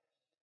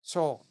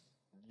 So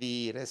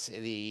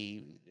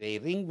they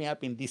ring me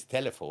up in this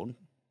telephone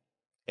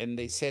and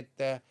they said,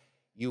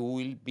 you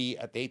will be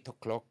at 8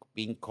 o'clock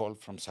being called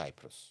from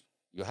Cyprus.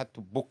 You had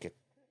to book it,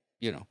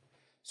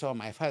 So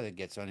my father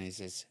gets on and he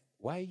says,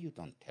 why you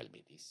don't tell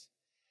me this?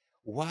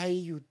 Why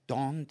you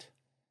don't,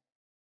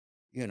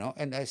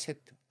 And I said,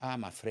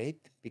 I'm afraid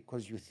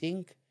because you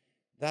think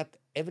that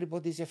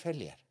everybody's a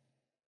failure.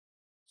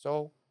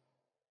 So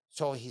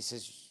he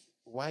says,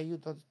 why you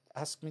don't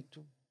ask me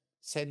to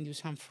send you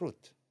some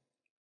fruit?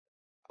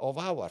 Of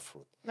our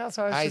fruit. That's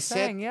what I was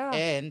saying, yeah.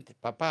 And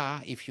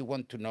Papa, if you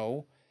want to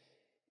know,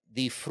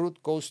 the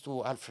fruit goes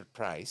to Alfred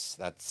Price,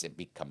 that's a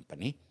big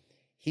company.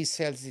 He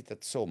sells it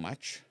at so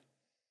much.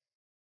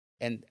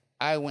 And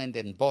I went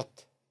and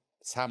bought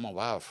some of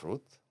our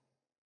fruit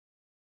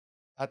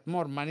at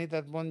more money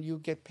than when you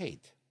get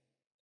paid.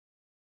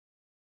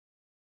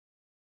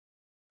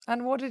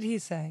 And what did he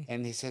say?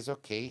 And he says,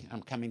 okay,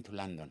 I'm coming to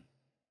London.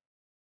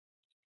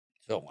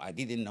 So I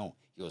didn't know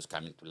he was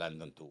coming to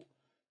London to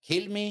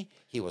kill me.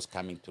 He was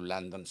coming to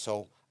London.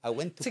 So I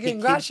went to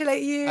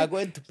congratulate you. I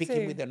went to pick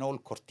him with an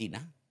old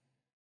Cortina,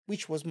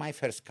 which was my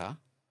first car.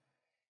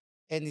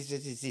 And he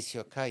says, is this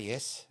your car?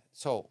 Yes.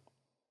 So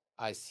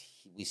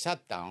we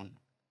sat down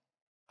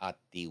at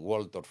the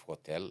Waldorf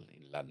Hotel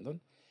in London.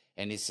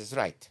 And he says,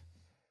 right,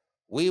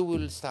 we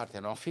will start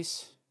an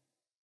office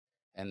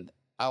and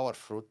our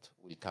fruit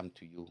will come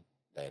to you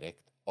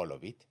direct, all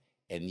of it,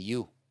 and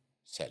you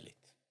sell it.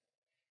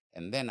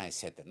 And then I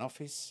set an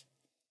office,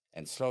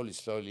 and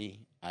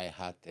slowly, I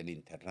had an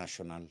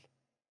international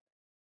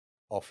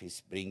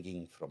office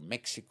bringing from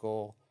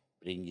Mexico,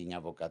 bringing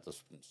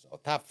avocados from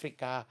South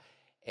Africa,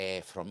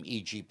 from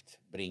Egypt,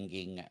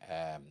 bringing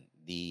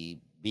the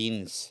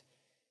beans,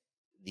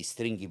 the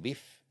stringy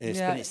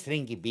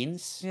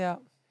beans. Yeah.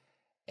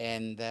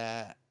 And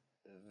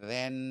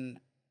then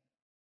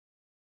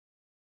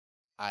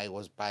I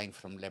was buying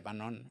from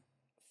Lebanon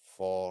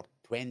for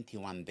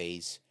 21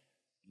 days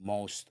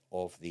most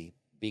of the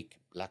big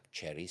black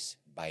cherries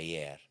by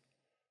air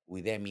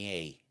with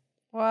MEA.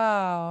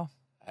 Wow.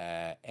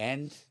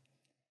 And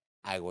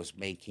I was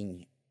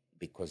making,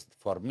 because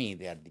for me,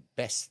 they are the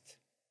best.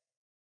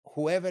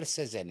 Whoever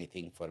says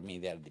anything, for me,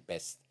 they are the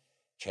best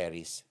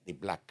cherries, the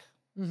black,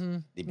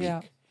 the big.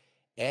 Yeah.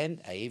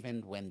 And I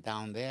even went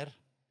down there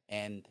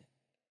and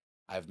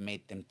I've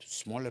made them to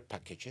smaller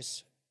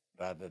packages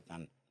rather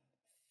than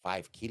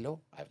 5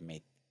 kilo. I've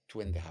made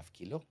 2.5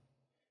 kilo.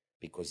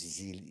 Because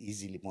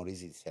it's more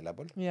easily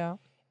sellable. Yeah.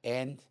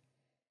 And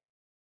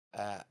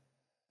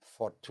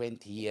for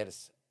 20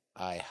 years,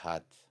 I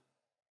had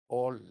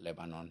all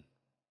Lebanon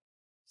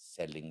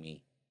selling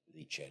me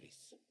the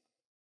cherries.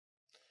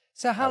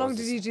 So how long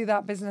did you do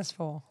that business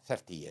for?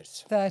 30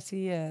 years. 30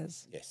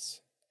 years.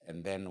 Yes.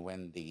 And then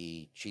when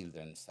the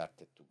children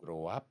started to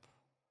grow up,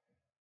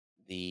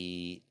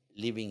 the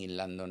living in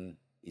London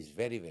is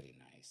very, very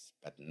nice,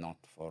 but not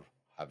for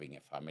having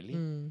a family.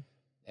 Mm.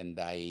 And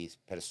I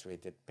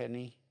persuaded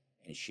Penny,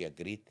 and she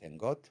agreed, thank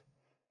God.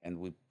 And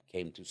we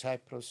came to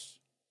Cyprus,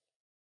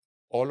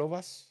 all of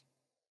us,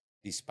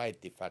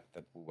 despite the fact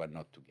that we were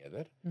not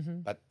together. Mm-hmm.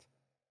 But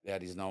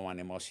there is no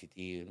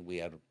animosity, and we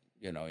are,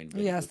 in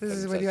very yes, good this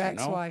is with your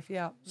ex-wife,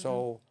 yeah.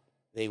 So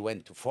they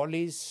went to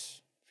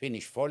Follies,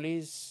 finished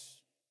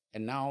Follies,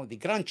 and now the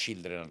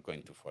grandchildren are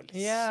going to Follies.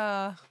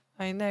 Yeah,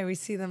 I know, we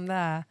see them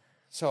there.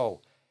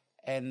 So,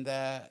 and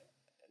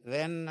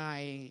then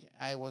I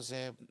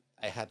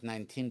had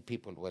 19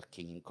 people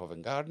working in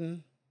Covent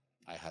Garden.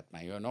 I had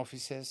my own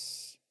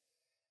offices,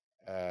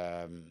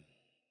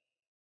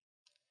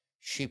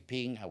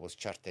 shipping. I was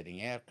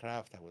chartering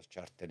aircraft. I was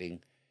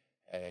chartering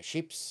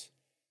ships.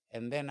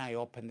 And then I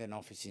opened an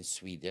office in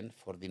Sweden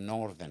for the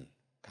northern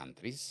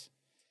countries,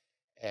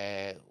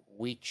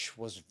 which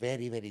was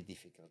very, very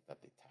difficult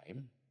at the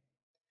time.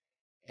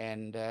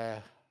 And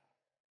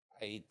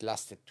it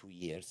lasted 2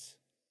 years.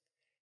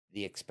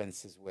 The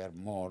expenses were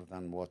more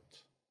than what,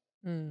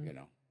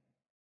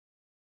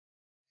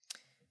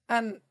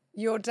 And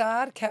your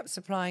dad kept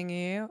supplying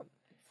you?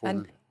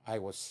 Full. I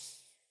was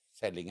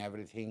selling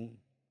everything.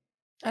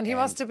 And he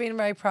must have been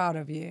very proud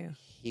of you.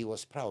 He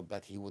was proud,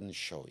 but he wouldn't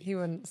show it. He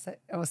wouldn't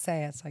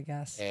say it, I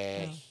guess.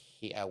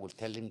 I will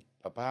tell him,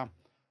 Papa,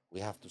 we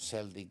have to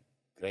sell the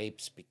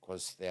grapes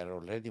because they're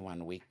already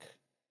 1 week.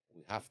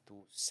 We have to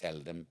sell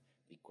them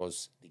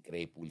because the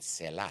grape will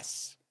sell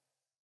us.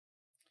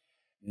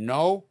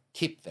 No,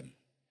 keep them.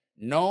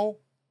 No,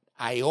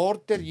 I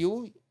order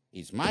you,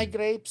 it's my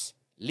grapes,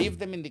 leave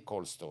them in the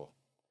cold store.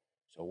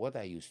 So what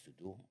I used to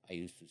do, I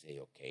used to say,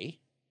 okay,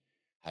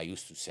 I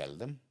used to sell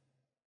them.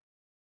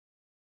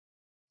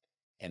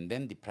 And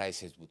then the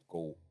prices would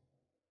go,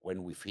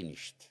 when we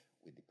finished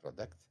with the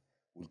product,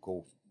 will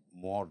go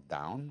more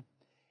down.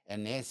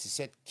 And as he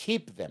said,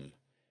 keep them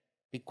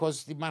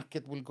because the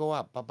market will go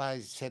up. Papa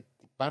said,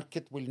 the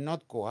market will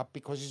not go up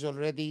because it's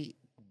already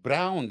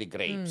brown, the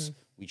grapes,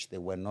 which they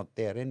were not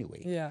there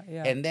anyway. Yeah.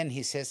 And then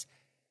he says,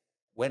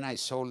 when I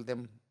sold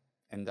them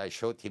and I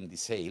showed him the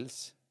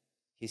sales,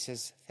 he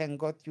says, thank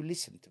God you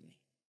listened to me.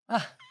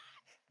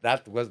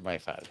 That was my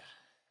father.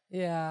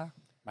 Yeah.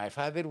 My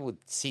father would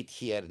sit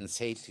here and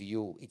say to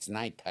you, it's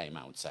nighttime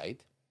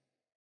outside.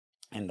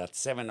 And at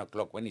 7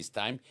 o'clock when it's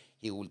time,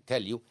 he will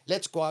tell you,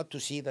 let's go out to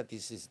see that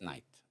this is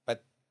night.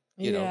 But,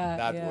 you know,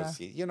 that was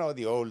it. You know,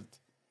 the old...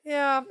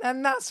 Yeah,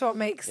 and that's what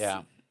makes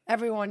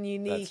everyone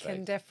unique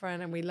and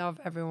different. And we love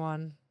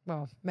everyone,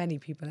 well, many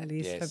people at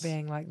least, for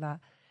being like that.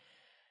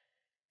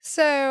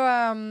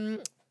 So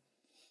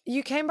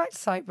you came back to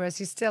Cyprus.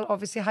 You still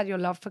obviously had your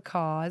love for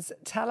cars.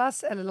 Tell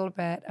us a little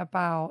bit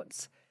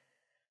about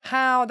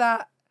how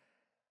that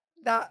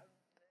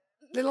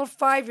little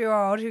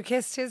 5-year-old who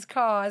kissed his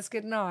cars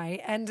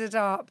goodnight ended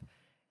up,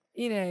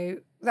 you know,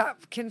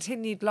 that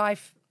continued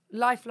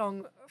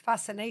lifelong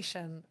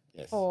fascination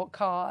for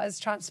cars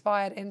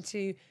transpired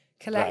into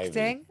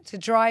collecting, to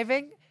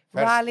driving,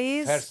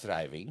 rallies. First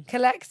driving.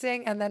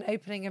 Collecting and then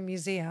opening a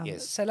museum.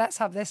 Yes. So let's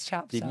have this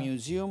chapter. The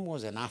museum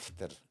was an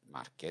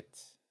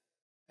aftermarket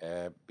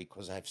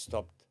because I've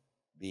stopped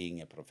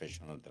being a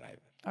professional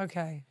driver.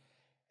 Okay.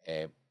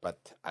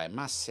 But I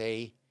must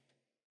say,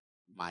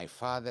 my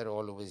father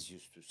always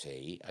used to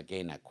say,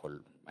 again I call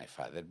my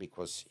father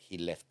because he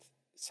left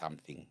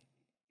something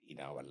in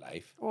our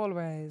life.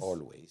 Always.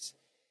 Always.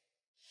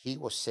 He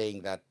was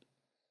saying that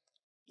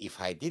if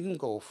I didn't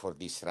go for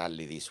this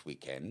rally this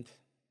weekend,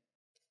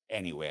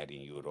 anywhere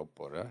in Europe,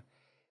 or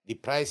the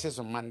prices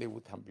on Monday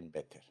would have been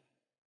better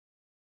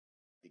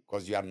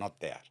because you are not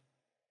there,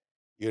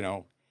 you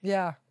know?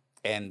 Yeah.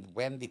 And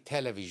when the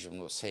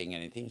television was saying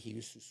anything, he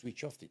used to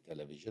switch off the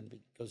television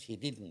because he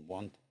didn't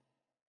want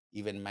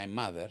even my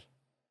mother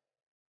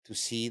to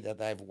see that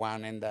I've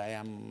won and I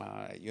am,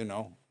 you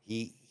know,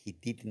 he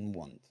didn't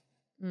want.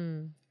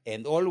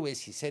 And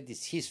always he said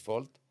it's his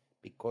fault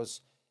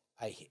because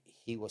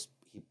he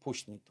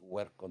pushed me to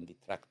work on the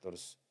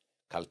tractors,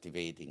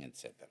 cultivating,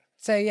 etc.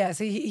 So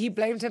he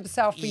blamed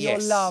himself for your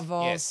love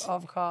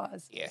of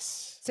cars.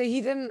 Yes. So he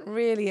didn't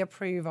really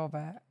approve of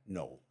it.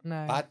 No.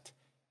 But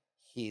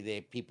the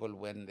people,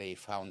 when they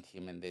found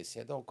him and they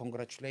said, oh,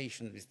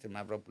 congratulations, Mr.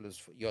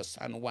 Mavropoulos, your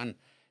son won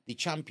the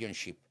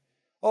championship.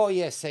 Oh,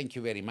 yes, thank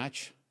you very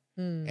much.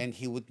 And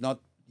he would not,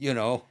 you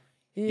know,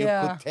 you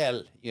could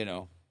tell, you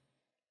know.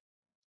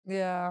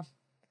 Yeah.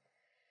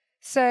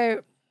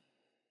 So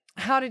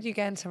how did you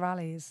get into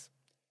rallies?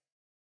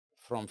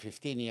 From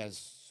 15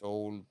 years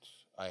old,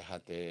 I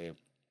had a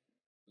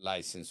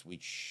license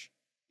which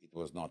it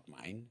was not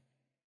mine.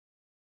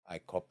 I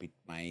copied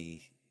my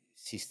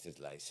sister's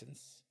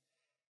license.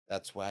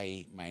 That's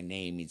why my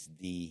name is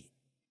Dimi,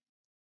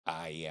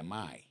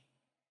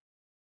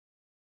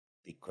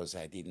 because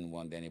I didn't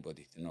want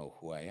anybody to know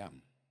who I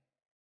am.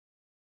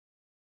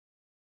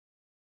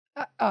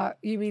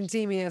 You mean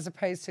Dimi as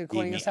opposed to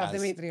calling yourself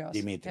Dimitrios?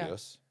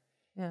 Dimitrios.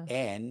 Yeah.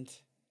 And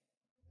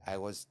I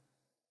was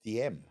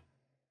DM.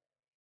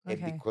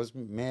 Okay. And because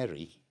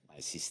Mary, my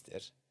sister,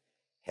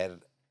 her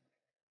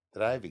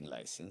driving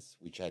license,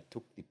 which I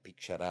took the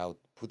picture out,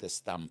 put a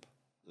stamp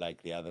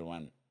like the other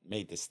one,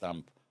 made a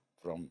stamp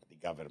from the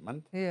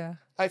government. Yeah.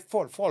 I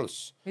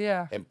false.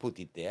 Yeah. And put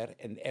it there,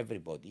 and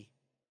everybody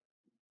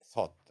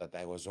thought that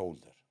I was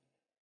older.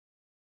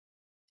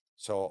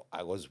 So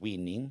I was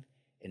winning,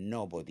 and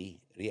nobody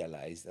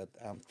realized that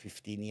I'm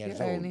 15 years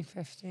You're old. Only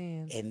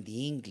 15. And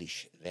the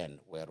English then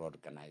were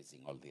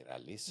organizing all the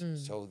rallies,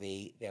 so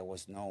there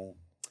was no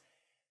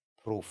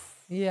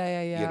proof.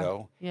 Yeah. You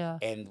know? Yeah.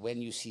 And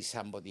when you see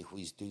somebody who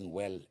is doing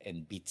well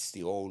and beats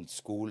the old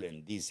school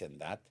and this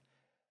and that,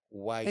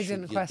 why they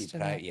should didn't you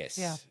question it. Yes.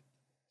 Yeah.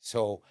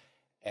 So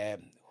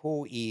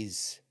who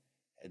is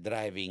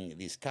driving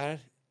this car?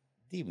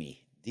 Dimi,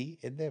 D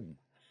and them.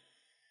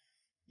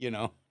 You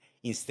know?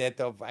 Instead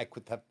of, I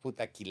could have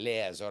put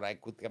Achilles or I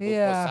could have put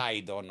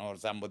Poseidon or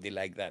somebody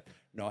like that.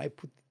 No, I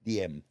put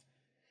DM.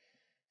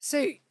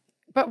 So,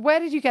 but where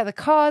did you get the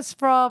cars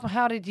from?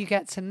 How did you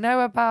get to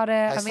know about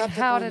it? I mean,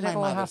 how did it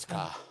all happen?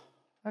 Car.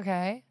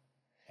 Okay.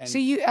 And so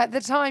you, at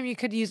the time, you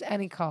could use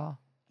any car?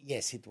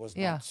 Yes, it was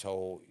not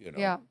so, you know.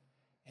 Yeah.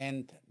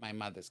 And my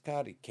mother's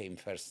car, it came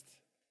first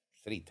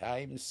 3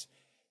 times.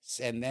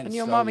 And then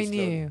your mommy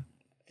knew?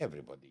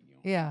 Everybody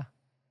knew. Yeah.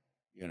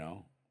 You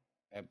know.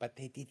 but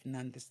they didn't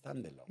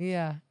understand the law.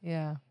 Yeah,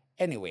 yeah.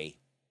 Anyway,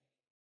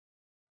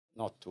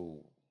 not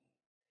to...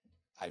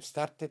 I've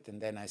started,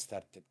 and then I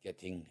started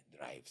getting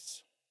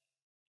drives.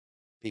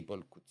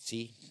 People could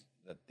see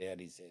that there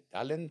is a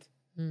talent,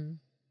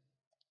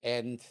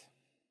 and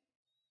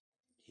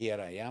here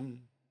I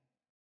am.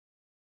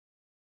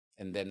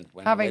 And then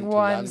when Having I went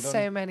won to London,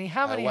 so many.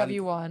 How many have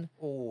you won?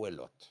 Oh, a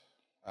lot.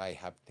 I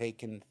have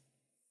taken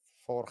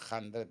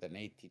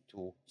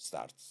 482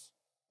 starts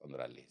on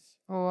rallies.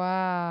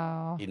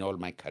 Wow. In all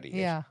my career.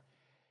 Yeah.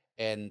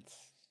 And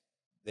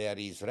there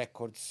is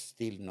records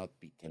still not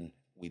beaten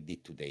with the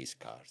today's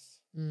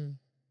cars.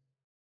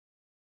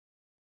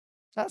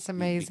 That's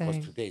amazing.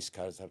 Because today's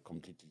cars are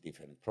completely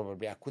different.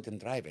 Probably I couldn't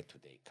drive a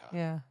today car.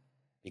 Yeah.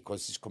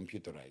 Because it's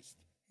computerized.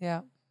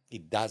 Yeah.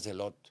 It does a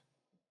lot,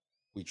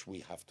 which we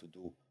have to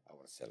do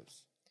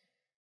ourselves.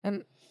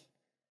 And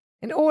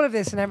in all of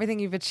this and everything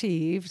you've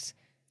achieved,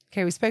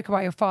 okay, we spoke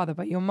about your father,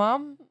 but your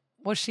mom,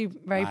 was she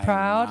very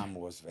proud? My mom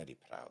was very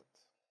proud.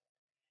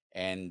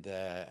 And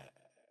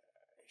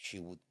she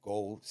would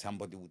go,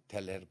 somebody would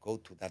tell her, go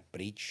to that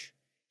bridge,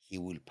 he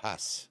will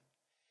pass.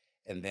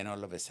 And then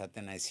all of a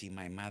sudden I see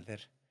my mother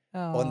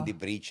on the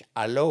bridge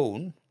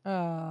alone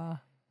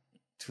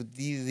to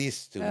do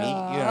this to me,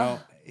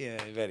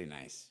 Yeah, very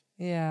nice.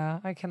 Yeah,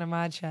 I can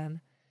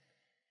imagine.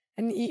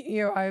 And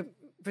I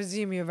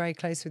presume you're very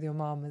close with your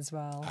mom as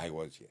well. I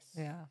was, yes.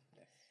 Yeah.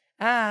 Yes.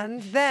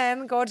 And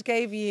then God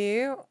gave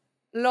you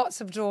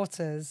lots of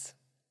daughters.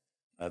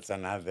 That's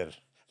another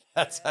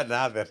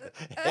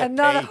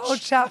whole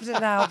chapter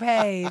now,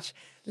 Paige.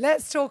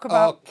 Let's talk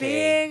about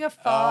being a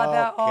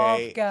father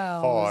of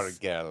girls. 4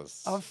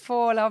 girls. Of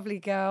 4 lovely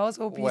girls,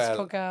 all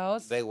beautiful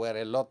girls. There were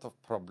a lot of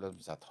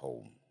problems at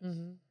home.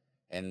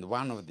 And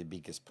one of the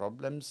biggest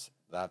problems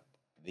that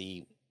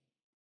the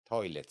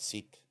toilet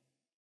seat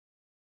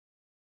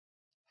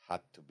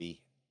had to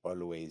be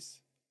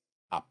always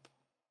up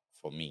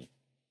for me.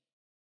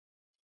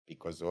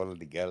 Because all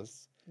the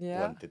girls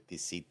wanted to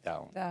sit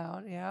down.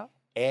 Down, yeah.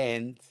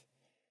 And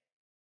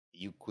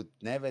you could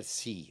never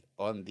see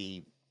on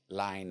the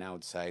line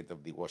outside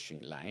of the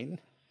washing line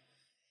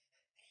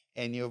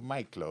any of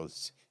my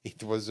clothes.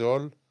 It was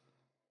all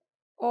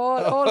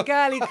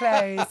girly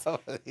clothes,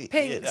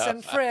 pinks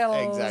and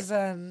frills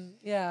and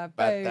bows.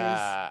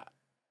 But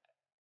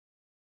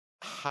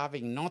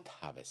having not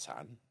have a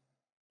son,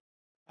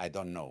 I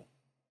don't know.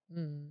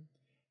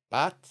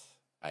 But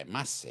I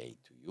must say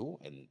to you,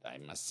 and I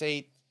must say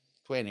it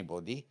to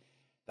anybody,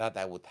 that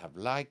I would have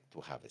liked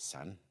to have a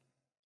son,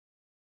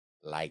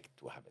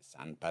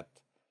 but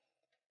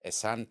a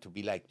son to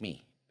be like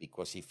me,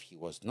 because if he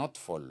was not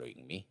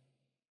following me,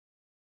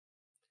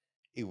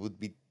 it would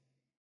be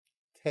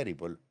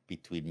terrible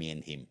between me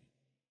and him.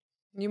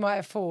 You might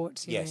have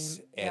fought.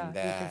 Yes, and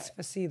you could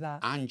foresee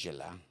that.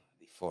 Angela,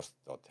 the 4th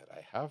daughter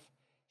I have,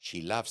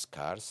 she loves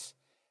cars,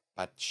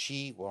 but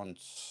she's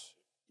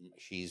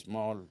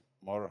more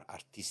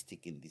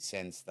artistic in the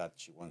sense that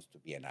she wants to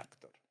be an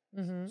actor.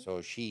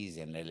 So she is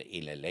in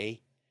LA,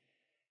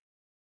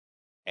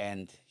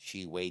 and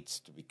she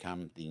waits to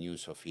become the new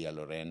Sophia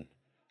Loren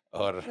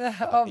or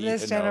of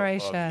this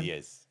generation.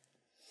 Yes.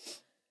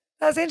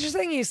 That's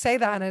interesting you say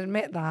that and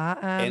admit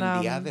that. And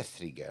the other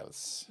 3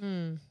 girls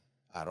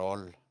are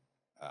all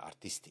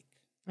artistic.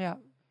 Yeah.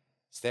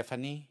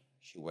 Stephanie,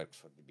 she works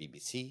for the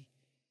BBC.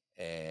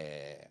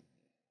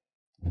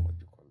 What do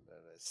you call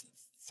her?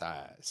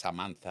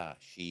 Samantha,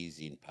 she's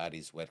in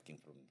Paris working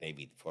for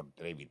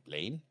David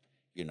Blaine,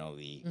 the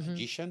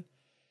magician.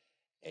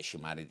 She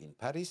married in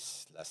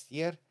Paris last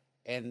year.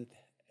 And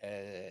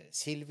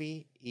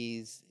Sylvie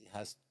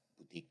has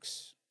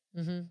boutiques.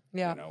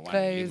 Yeah,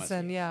 clothes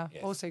and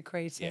also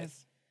creative.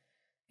 Yes.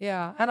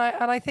 Yeah, and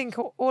I think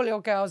all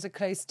your girls are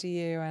close to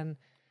you, and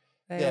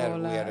we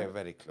are a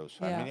very close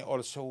family.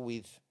 Also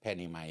with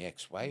Penny, my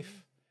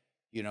ex-wife,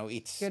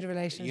 it's good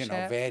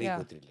relationship. Very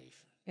good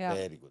relation. Yeah.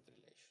 Very good relation.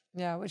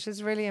 Yeah, which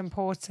is really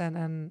important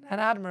and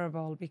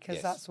admirable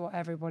because that's what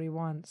everybody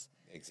wants.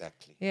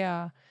 Exactly.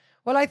 Yeah.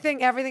 Well, I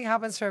think everything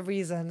happens for a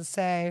reason.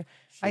 So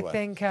I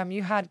think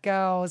you had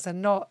girls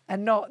and not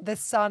the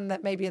son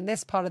that maybe in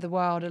this part of the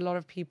world, a lot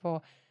of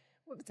people,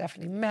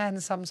 definitely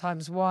men,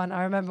 sometimes one.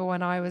 I remember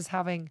when I was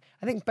having,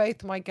 I think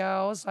both my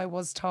girls, I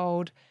was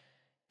told,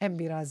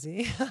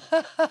 Embirazi.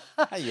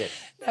 Yes.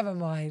 Never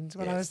mind.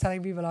 When I was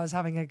telling people I was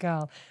having a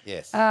girl.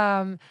 Yes.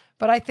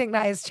 But I think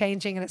that is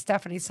changing, and it's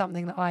definitely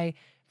something that I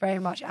very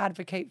much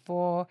advocate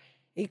for,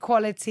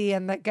 equality,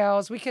 and that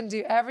girls, we can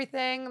do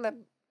everything that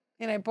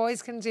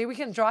boys can do. We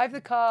can drive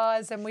the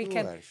cars, and we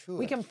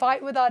can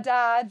fight with our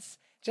dads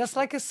just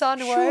like a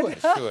son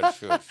would.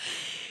 Sure.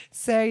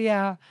 So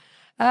yeah,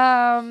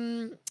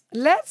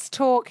 let's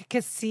talk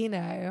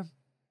casino.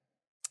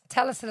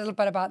 Tell us a little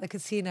bit about the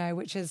casino,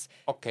 which is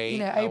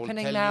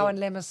opening now in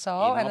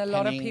Limassol, and a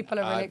lot of people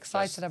are really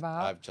excited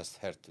about. I've just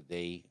heard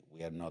today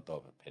we are not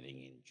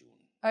opening in June.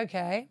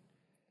 Okay.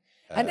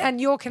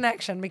 And your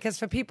connection, because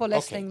for people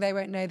listening, they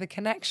won't know the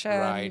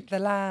connection, the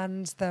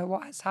land,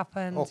 what has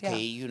happened.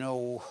 Okay,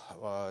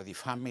 the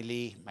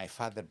family, my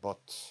father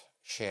bought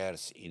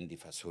shares in the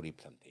Fasuri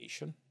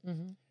plantation.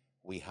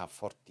 We have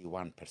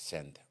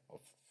 41%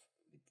 of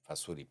the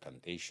Fasuri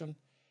plantation,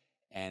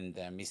 and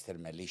Mr.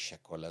 Melisha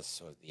Colas,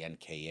 so the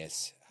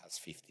NKS, has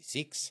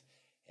 56,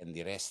 and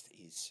the rest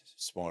is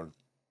small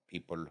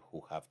people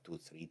who have 2,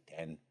 3,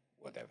 10,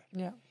 whatever.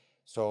 Yeah.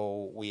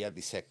 So we are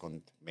the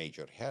second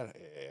major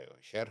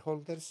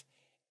shareholders,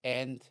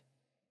 and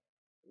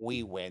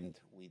we went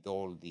with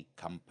all the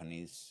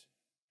companies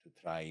to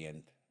try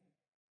and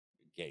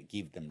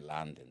give them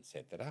land,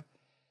 etc.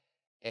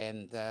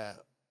 And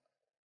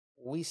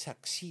we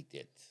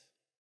succeeded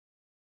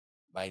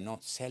by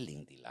not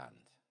selling the land.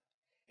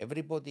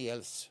 Everybody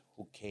else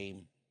who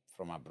came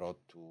from abroad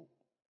to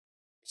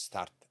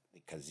start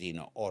the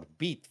casino or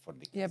bid for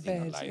the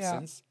casino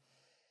license,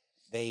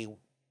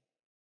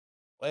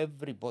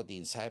 everybody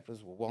in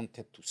Cyprus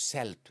wanted to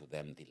sell to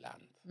them the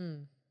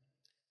land.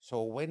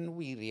 So when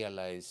we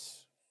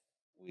realized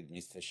with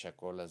Mr.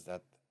 Shakolas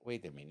that,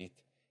 wait a minute,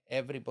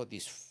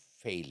 everybody's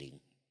failing.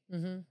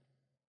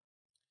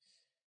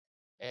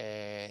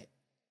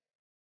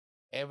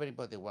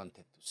 Everybody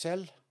wanted to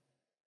sell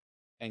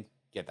and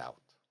get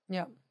out.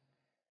 Yeah.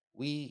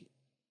 We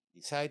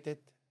decided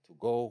to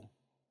go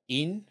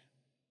in,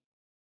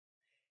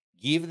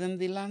 give them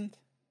the land,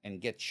 and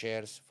get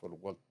shares for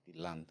what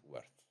the land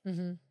worth.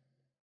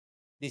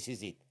 This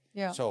is it.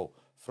 Yeah. So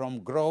from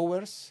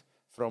growers,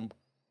 from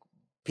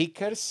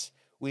pickers,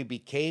 we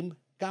became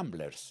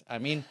gamblers. I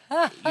mean,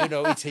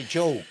 it's a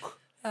joke.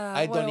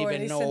 I don't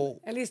even know.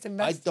 At least I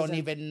investors. don't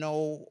even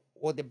know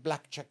what the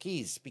blackjack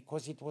is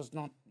because it was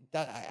not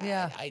that.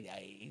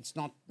 It's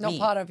not me.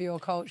 Part of your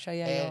culture.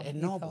 Yeah.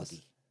 And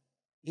nobody,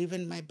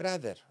 even my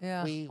brother.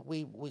 Yeah.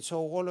 We so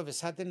all of a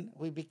sudden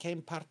we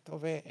became part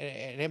of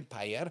an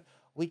empire,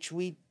 which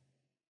we.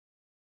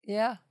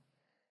 Yeah.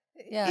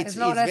 Yeah. It's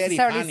not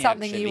necessarily funny,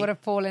 something actually. you would have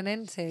fallen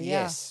into.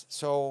 Yes.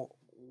 So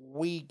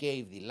we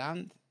gave the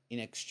land in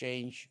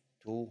exchange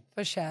for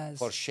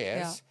shares.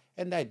 Yeah.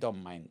 And I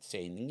don't mind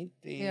saying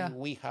it.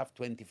 We have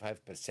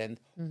 25%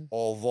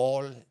 of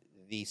all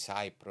the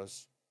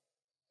Cyprus,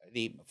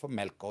 for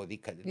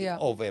Melco,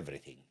 of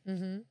everything.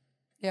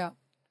 Yeah.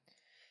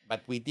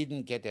 But we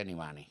didn't get any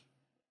money.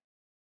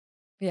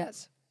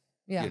 Yes.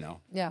 Yeah.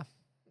 Yeah.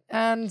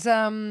 And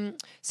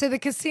so the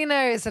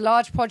casino is a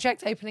large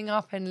project opening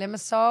up in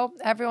Limassol.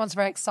 Everyone's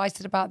very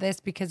excited about this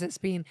because it's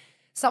been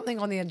something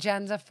on the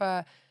agenda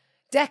for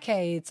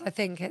decades. I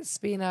think it's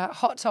been a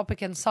hot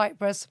topic in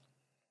Cyprus.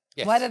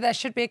 Yes. Whether there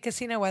should be a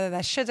casino, whether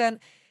there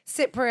shouldn't.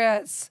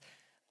 Cypriots,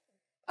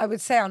 I would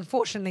say,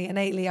 unfortunately,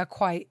 innately are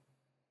quite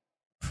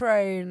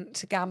prone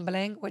to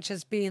gambling, which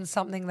has been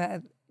something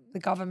that the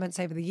governments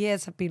over the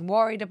years have been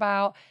worried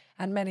about,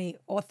 and many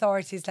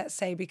authorities, let's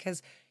say,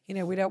 because,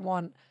 we don't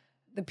want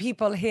the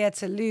people here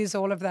to lose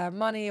all of their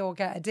money or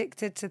get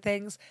addicted to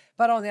things.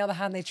 But on the other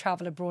hand, they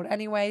travel abroad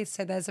anyway.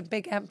 So there's a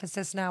big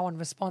emphasis now on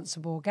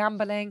responsible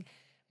gambling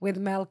with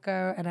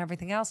Melco and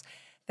everything else.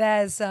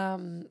 There's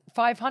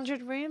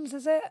 500 rooms,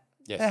 is it?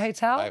 Yes, the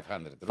hotel?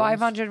 500 rooms.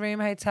 500 room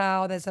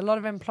hotel. There's a lot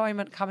of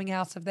employment coming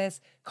out of this.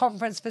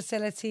 Conference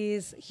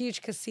facilities,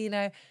 huge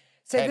casino.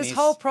 So this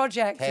whole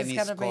project is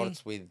going to be... Tennis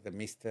courts with the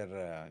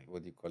Mr.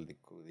 What do you call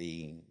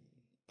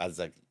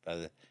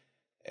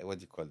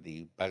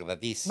the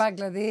Baghdadis.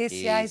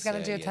 Baghdadis, yeah, he's going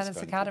to do a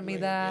tennis academy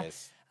there.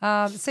 Yes.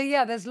 So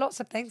yeah, there's lots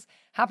of things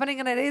happening,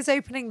 and it is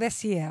opening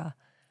this year.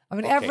 I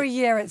mean, every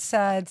year it's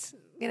said... this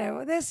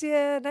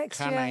year, next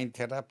year. Can I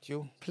interrupt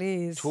you?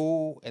 Please.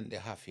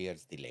 2.5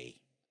 years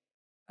delay.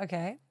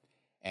 Okay.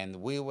 And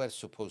we were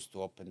supposed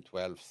to open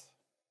 12th.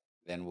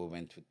 Then we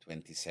went to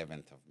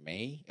 27th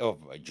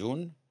of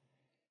June.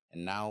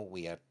 And now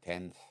we are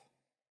 10th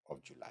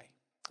of July.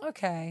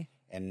 Okay.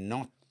 And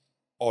not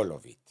all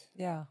of it.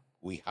 Yeah.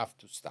 We have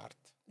to start.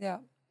 Yeah.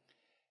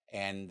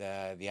 And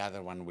the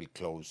other one will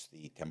close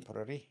the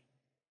temporary.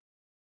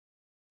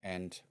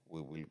 And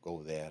we will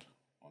go there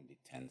on the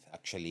 10th.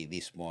 Actually,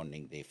 this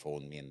morning they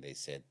phoned me and they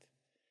said,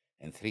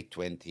 at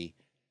 3:20,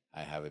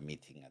 I have a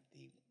meeting at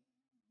the...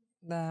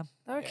 There.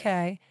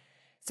 Okay.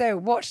 Yeah. So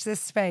watch this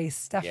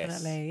space,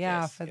 definitely.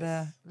 Yes, for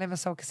the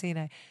Limassol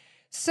Casino.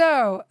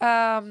 So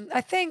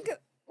I think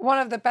one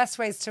of the best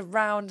ways to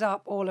round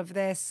up all of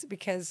this,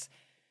 because,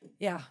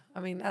 I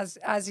mean,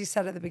 as you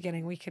said at the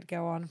beginning, we could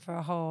go on for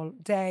a whole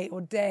day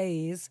or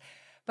days.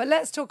 But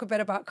let's talk a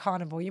bit about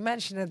Carnival. You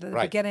mentioned at the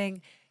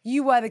beginning,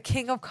 you were the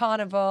king of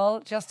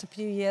Carnival just a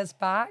few years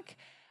back.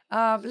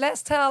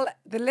 Let's tell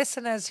the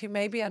listeners who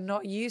maybe are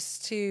not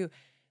used to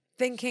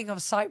thinking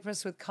of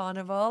Cyprus with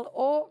Carnival,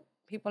 or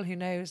people who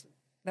know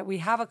that we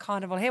have a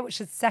Carnival here, which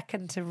is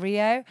second to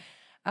Rio.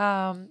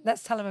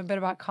 Let's tell them a bit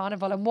about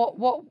Carnival and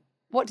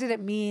what did it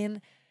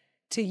mean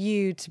to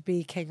you to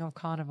be king of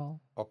Carnival?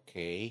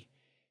 Okay.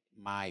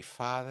 My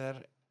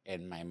father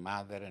and my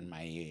mother and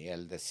my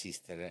elder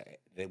sister,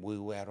 we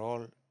were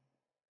all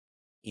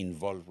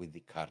involved with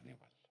the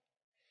Carnival.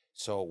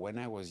 So when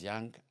I was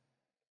young,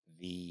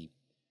 the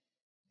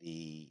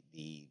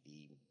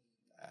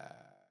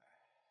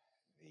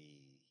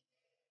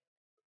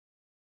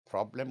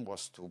problem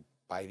was to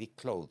buy the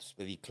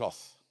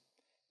cloth.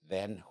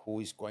 then who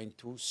is going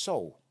to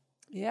sew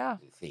Yeah.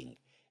 the thing?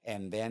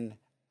 And then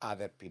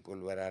other people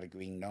were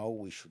arguing, no,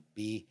 we should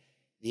be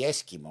the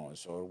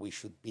Eskimos, or we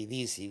should be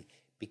this,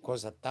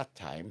 because at that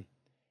time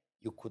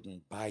you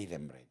couldn't buy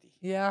them ready.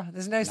 Yeah.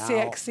 There's no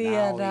CXC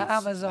and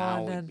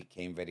Amazon. Now it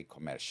became very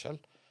commercial.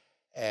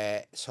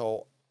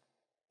 So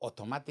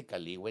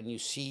automatically, when you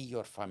see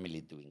your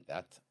family doing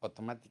that,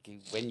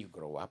 automatically when you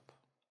grow up,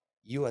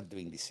 you are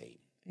doing the same.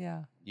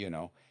 Yeah. You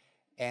know,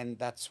 and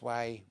that's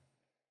why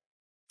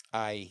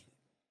I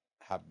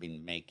have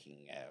been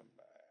making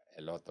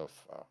a lot of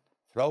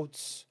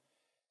floats,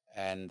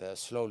 and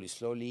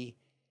slowly,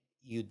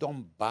 you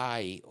don't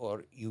buy,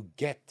 or you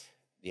get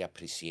the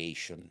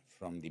appreciation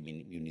from the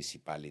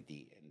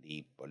municipality and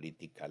the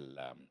political,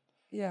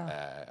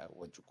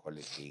 what you call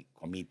it, the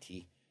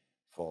committee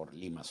for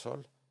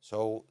Limassol.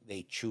 So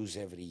they choose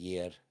every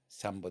year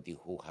somebody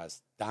who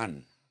has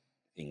done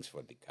things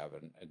for the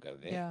government.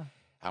 Yeah.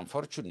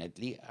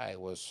 Unfortunately, I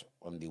was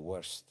on the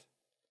worst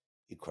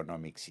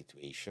economic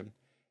situation,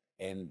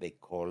 and they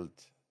called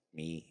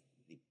me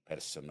the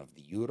person of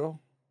the euro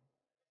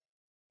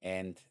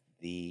and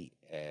the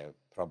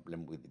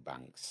problem with the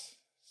banks.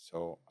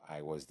 So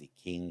I was the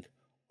king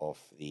of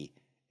the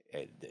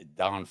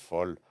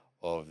downfall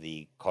of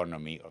the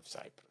economy of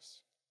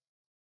Cyprus.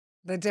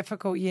 The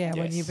difficult year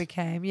when you Yes.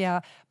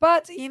 became,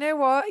 But you know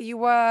what? You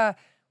were,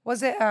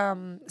 was it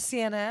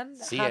CNN?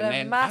 Had a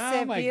CNN.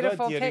 massive, Oh my beautiful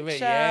God, you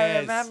picture,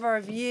 yes. remember,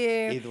 of you.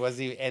 It was,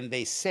 and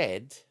they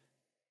said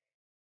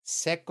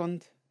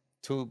second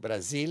to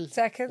Brazil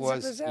Second to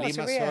was Brazil,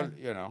 to Rio. Limassol,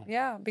 you know.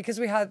 Yeah, because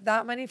we had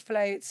that many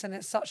floats, and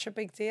it's such a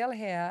big deal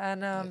here.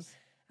 And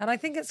and I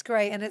think it's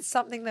great, and it's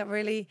something that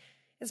really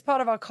is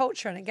part of our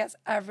culture, and it gets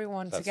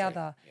everyone That's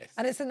together. right, yes.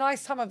 And it's a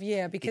nice time of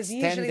year because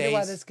It's 10 usually the days.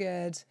 weather's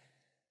good.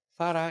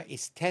 Farah,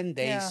 it's 10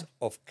 days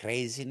Yeah. of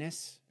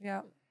craziness,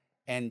 Yeah,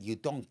 and you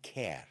don't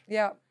care.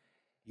 yeah,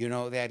 You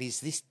know, there is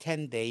this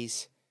 10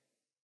 days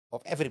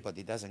of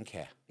everybody doesn't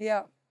care.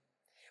 yeah.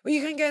 Well,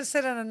 you can go and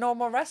sit in a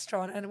normal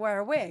restaurant and wear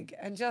a wig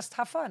and just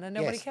have fun, and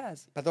nobody Yes.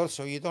 cares. But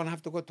also, you don't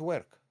have to go to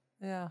work.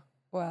 Yeah.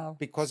 Well,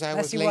 Because I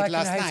unless was you late work in a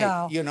last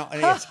hotel. night. You know,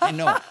 yes, I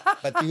know.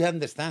 But you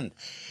understand.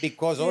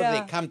 Because or Yeah.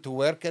 they come to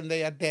work and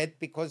they are dead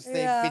because they've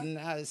Yeah.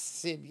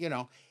 been, you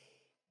know,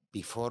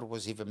 before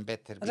was even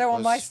better. I don't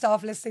want my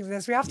staff listening to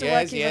this. We have to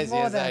work even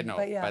more yes, then. I know.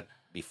 But yeah. But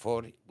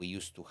before, we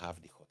used to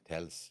have the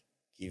hotels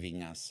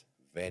giving us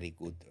very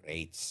good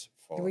rates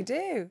for. We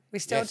do. We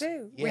still Yes,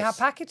 do. We have yes.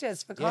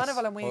 packages for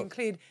Carnival, and we for-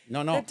 include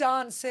no, the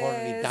dances. for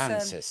the and-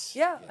 dances.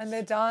 and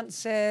the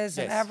dances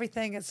and Yes.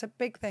 everything. It's a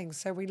big thing,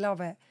 so we love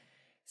it.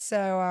 So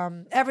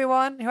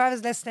everyone,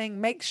 whoever's listening,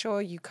 make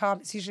sure you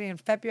come. It's usually in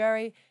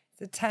February.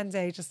 It's a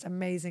 10-day, just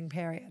amazing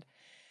period.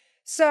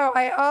 So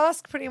I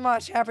ask pretty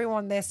much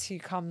everyone this who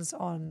comes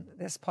on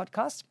this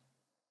podcast,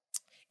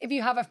 if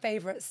you have a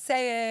favorite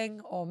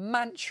saying or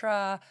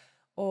mantra,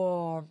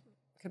 or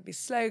could be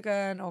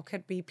slogan, or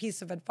could be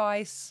piece of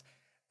advice,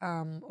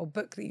 or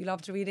book that you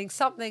loved reading,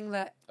 something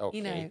that,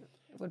 you know,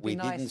 would be We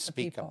nice didn't for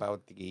speak people.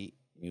 about the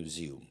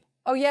museum.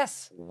 Oh,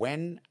 yes.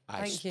 When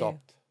I Thank you.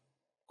 stopped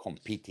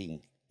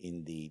competing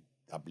in the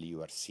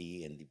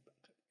WRC and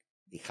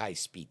the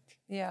high-speed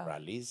Yeah.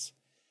 rallies,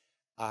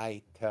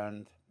 I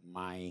turned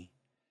my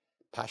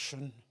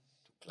passion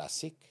to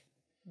classic.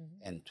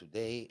 Mm-hmm. And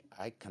today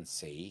I can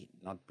say,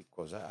 not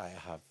because I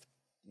have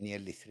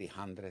nearly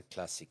 300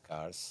 classic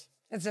cars.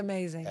 It's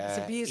amazing. It's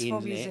a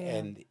beautiful museum.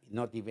 And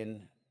not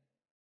even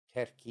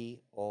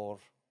Turkey or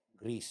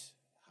Greece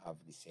have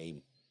the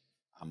same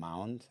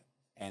amount.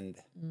 And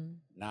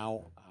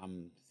now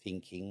I'm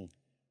thinking,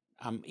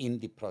 I'm in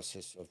the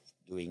process of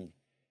doing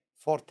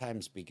 4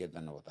 times bigger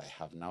than what I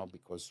have now,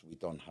 because we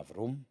don't have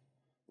room.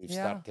 We've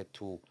started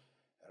to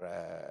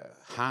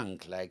hang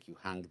like you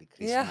hang the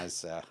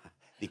Christmas,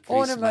 the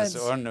Christmas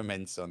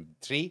ornaments on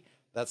the tree.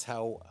 That's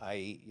how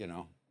I, you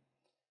know.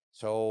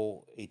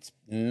 So it's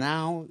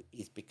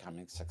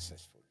becoming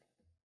successful,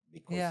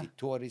 because the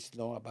tourists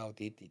know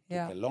about it. It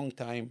took a long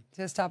time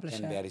to establish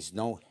and it. there is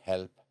no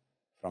help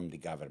from the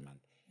government.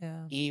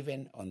 Yeah.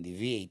 Even on the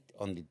VAT,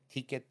 on the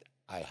ticket,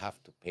 I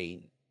have to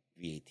pay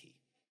VAT.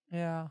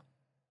 Yeah.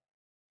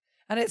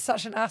 And it's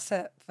such an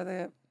asset for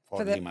the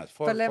For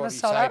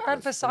Limassol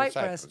and for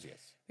Cyprus,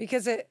 yes.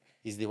 because it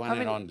is the one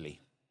and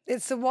only.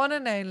 It's the one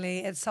and only.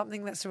 It's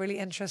something that's really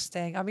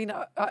interesting. I mean,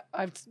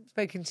 I've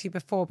spoken to you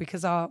before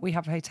because we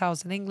have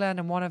hotels in England,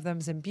 and one of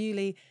them's in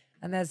Beaulieu,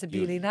 and there's the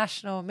Beaulieu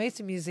National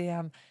Motor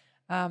Museum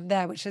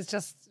there, which is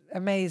just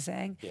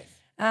amazing. Yes.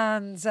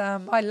 And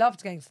I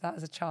loved going to that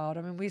as a child.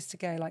 I mean, we used to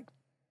go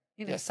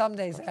some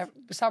days,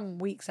 some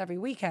weeks, every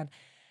weekend,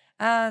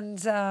 and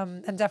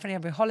definitely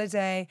every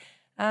holiday.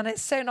 And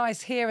it's so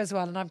nice here as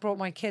well. And I brought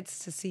my kids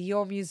to see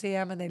your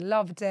museum, and they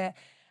loved it.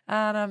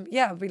 And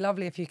it'd be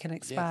lovely if you can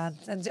expand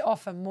and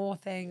offer more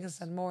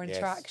things and more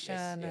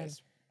interaction.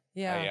 Yes.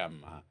 And I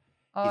am.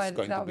 It's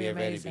going to be a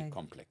very big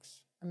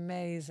complex.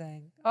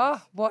 Amazing.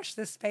 Oh, watch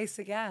this space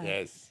again.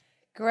 Yes.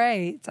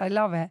 Great. I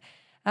love it.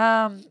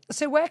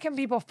 So where can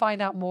people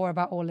find out more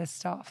about all this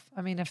stuff?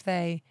 I mean, if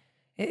they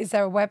Is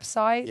there a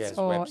website? Yes,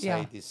 or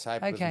website is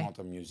Cyprus Okay.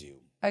 Motor Museum.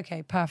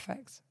 Okay,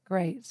 perfect.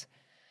 Great.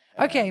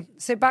 Okay,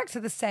 so back to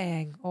the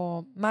saying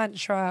or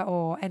mantra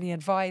or any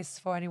advice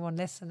for anyone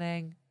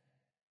listening.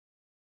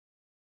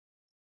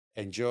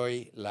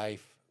 Enjoy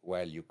life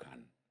while you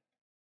can.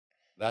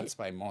 That's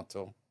my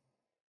motto,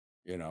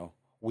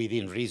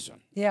 within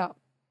reason, Yeah.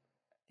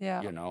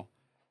 Yeah.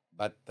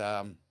 But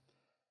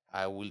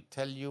I will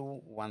tell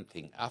you one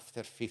thing.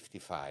 After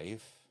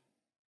 55,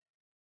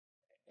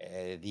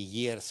 the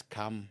years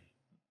come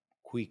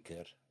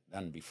quicker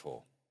than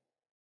before.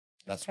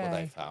 That's what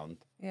I found.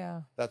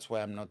 Yeah. That's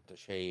why I'm not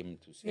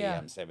ashamed to say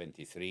I'm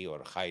 73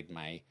 or hide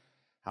my...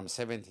 I'm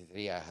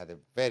 73. I had a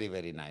very,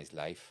 very nice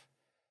life.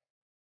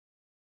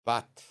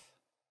 But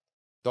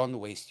don't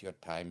waste your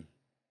time,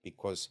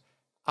 because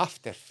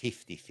after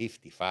 50,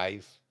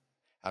 55,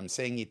 I'm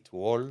saying it to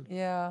all,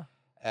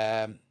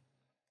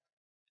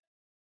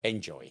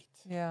 enjoy it.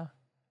 Yeah.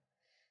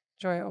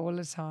 Enjoy it all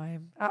the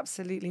time.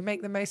 Absolutely.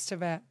 Make the most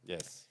of it.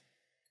 Yes.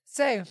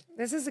 So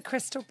this is a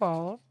crystal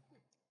bowl.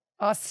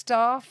 Our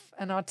staff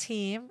and our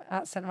team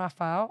at St.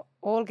 Raphael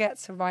all get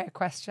to write a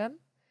question.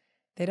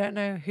 They don't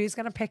know who's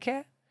going to pick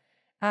it.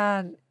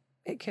 And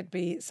it could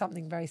be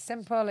something very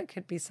simple. It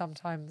could be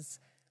sometimes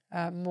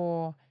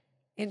more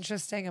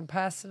interesting and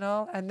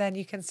personal. And then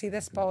you can see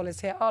this bowl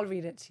is here. I'll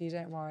read it to you,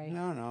 don't worry.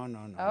 No.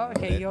 Oh,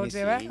 okay, you'll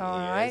do it. All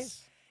right.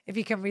 Yes. If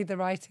you can read the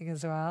writing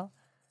as well.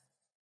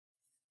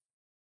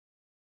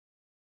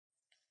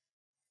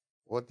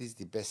 What is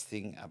the best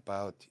thing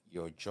about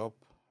your job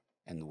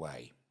and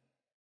why?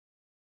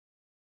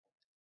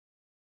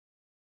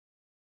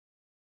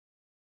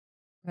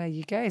 There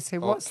you go. So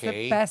what's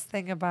the best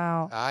thing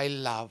about I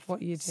love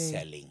what you do?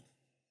 Selling.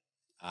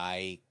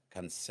 I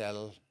can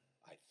sell,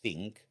 I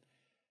think,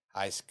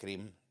 ice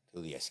cream to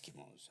the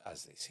Eskimos,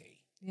 as they say.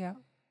 Yeah.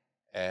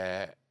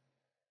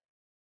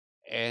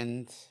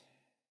 And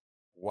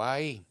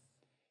why?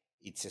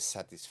 It's a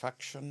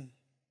satisfaction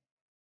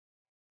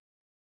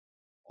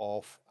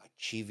of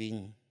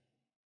achieving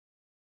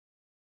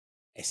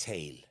a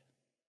sale.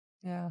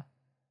 Yeah.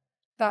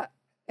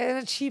 An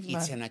achievement.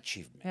 It's an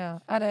achievement. Yeah.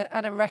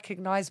 And a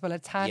recognizable, a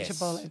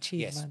tangible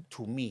achievement. Yes,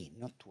 to me,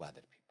 not to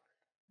other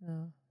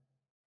people.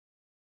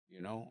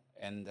 Yeah.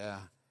 And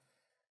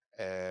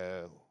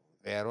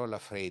they are all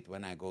afraid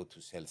when I go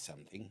to sell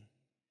something.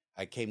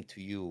 I came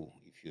to you,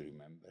 if you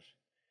remember,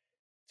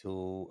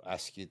 to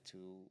ask you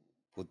to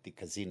put the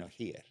casino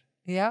here.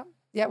 Yeah.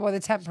 Yeah, well, the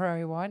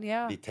temporary one,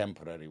 yeah. The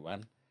temporary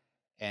one.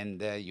 And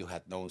you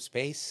had no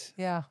space.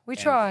 Yeah, we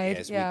tried.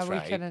 Yes, yeah, we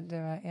tried. We couldn't do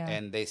it, yeah.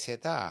 And they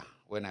said,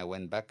 when I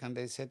went back, and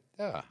they said,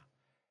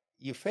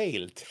 you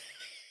failed.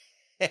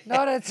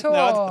 Not at all.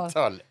 Not at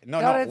all.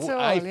 No, Not at all,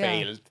 I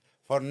failed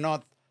for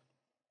not,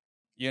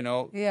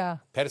 yeah,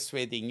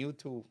 persuading you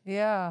to.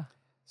 Yeah.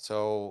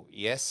 So,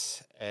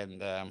 yes,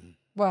 and...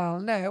 well,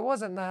 no, it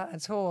wasn't that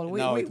at all.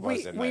 It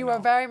wasn't. We were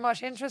very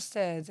much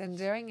interested in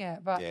doing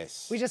it, but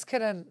we just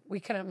couldn't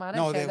manage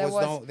no, it.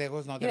 There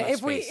was not enough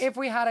space. If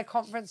we had a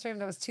conference room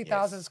that was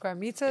 2,000 square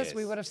meters,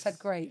 we would have said,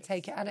 great,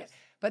 take it.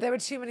 But there were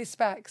too many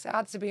specs. It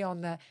had to be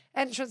on the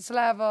entrance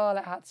level.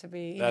 It had to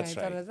be, That's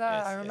right. Yes,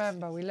 I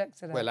remember. We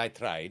looked at it. Well, I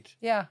tried.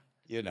 Yeah.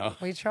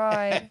 We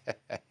tried.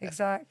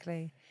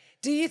 Exactly.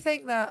 Do you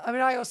think that,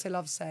 I also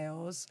love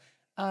sales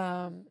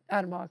and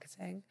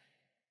marketing.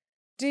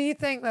 Do you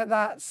think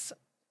that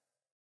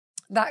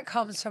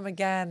comes from,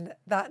 again,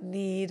 that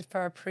need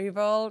for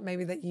approval,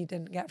 maybe that you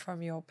didn't get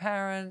from your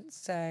parents?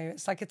 So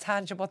it's like a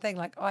tangible thing,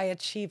 like I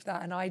achieved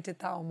that and I did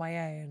that on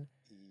my own.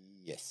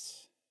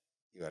 Yes,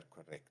 you are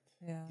correct.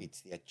 Yeah. It's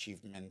the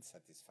achievement,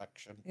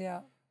 satisfaction,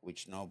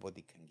 which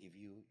nobody can give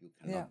you. You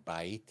cannot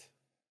buy it.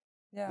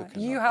 Yeah,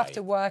 you have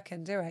to work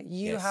and do it.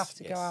 You have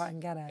to go out and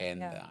get it.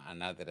 And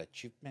another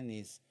achievement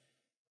is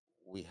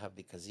we have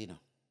the casino.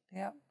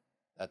 Yeah.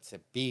 That's a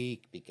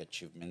big, big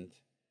achievement.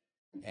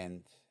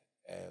 And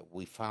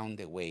we found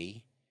a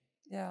way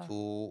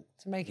to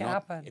make it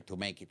happen. To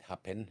make it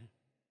happen.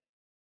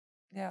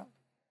 Yeah.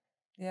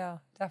 Yeah,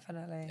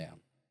 definitely. Yeah.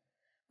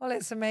 Well,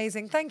 it's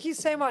amazing. Thank you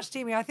so much,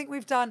 Dimi. I think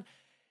we've done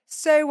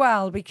so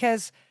well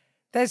because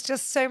there's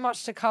just so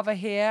much to cover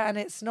here, and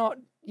it's not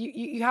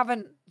you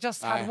haven't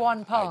just had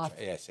one path.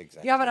 Yes,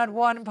 exactly. You haven't had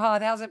one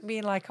path. It hasn't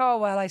been like, oh,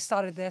 well, I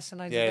started this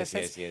and I did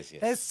this. Yes.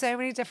 There's so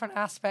many different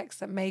aspects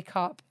that make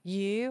up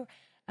you.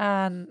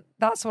 And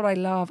that's what I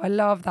love. I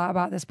love that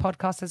about this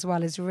podcast as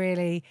well, is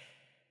really,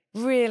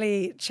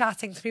 really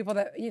chatting to people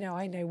that,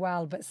 I know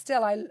well, but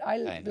still I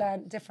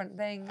learned different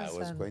things. I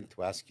was going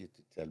to ask you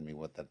to tell me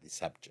what are the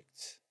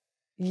subjects.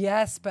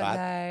 Yes, but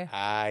no.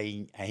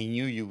 I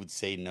knew you would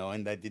say no,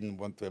 and I didn't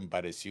want to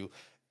embarrass you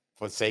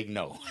for saying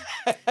no.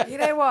 You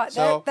know what?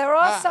 So there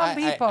are some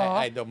people.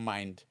 I don't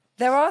mind.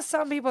 There are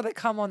some people that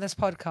come on this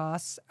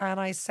podcast and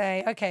I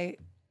say, okay,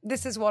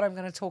 this is what I'm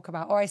going to talk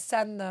about. Or I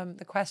send them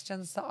the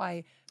questions that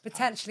I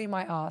potentially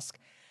might ask.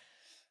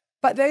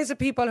 But those are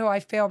people who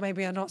I feel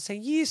maybe are not so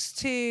used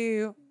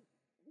to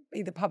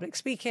either public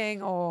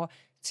speaking or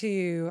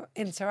to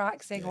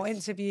interacting or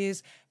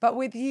interviews. But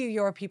with you,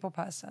 you're a people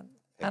person.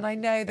 And I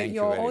know that Thank you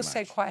you're very also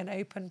much. quite an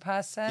open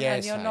person, and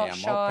Yes, you're I not am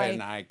shy.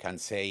 open. I can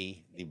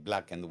say the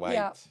black and white.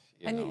 Yeah.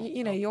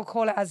 You know, you'll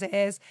call it as it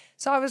is.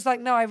 So I was like,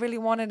 no, I really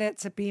wanted it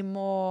to be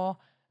more,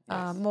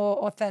 more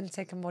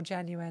authentic and more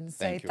genuine.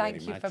 So Thank you thank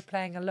very you for much.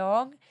 playing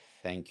along.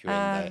 Thank you,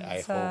 and And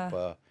I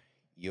hope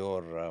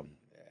your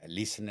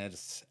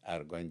listeners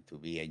are going to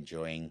be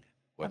enjoying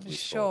what we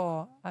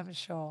spoke. I'm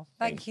sure.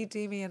 Thank you,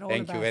 Dimi, and all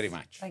Thank the you best. very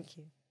much. Thank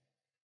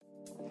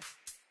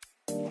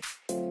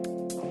you.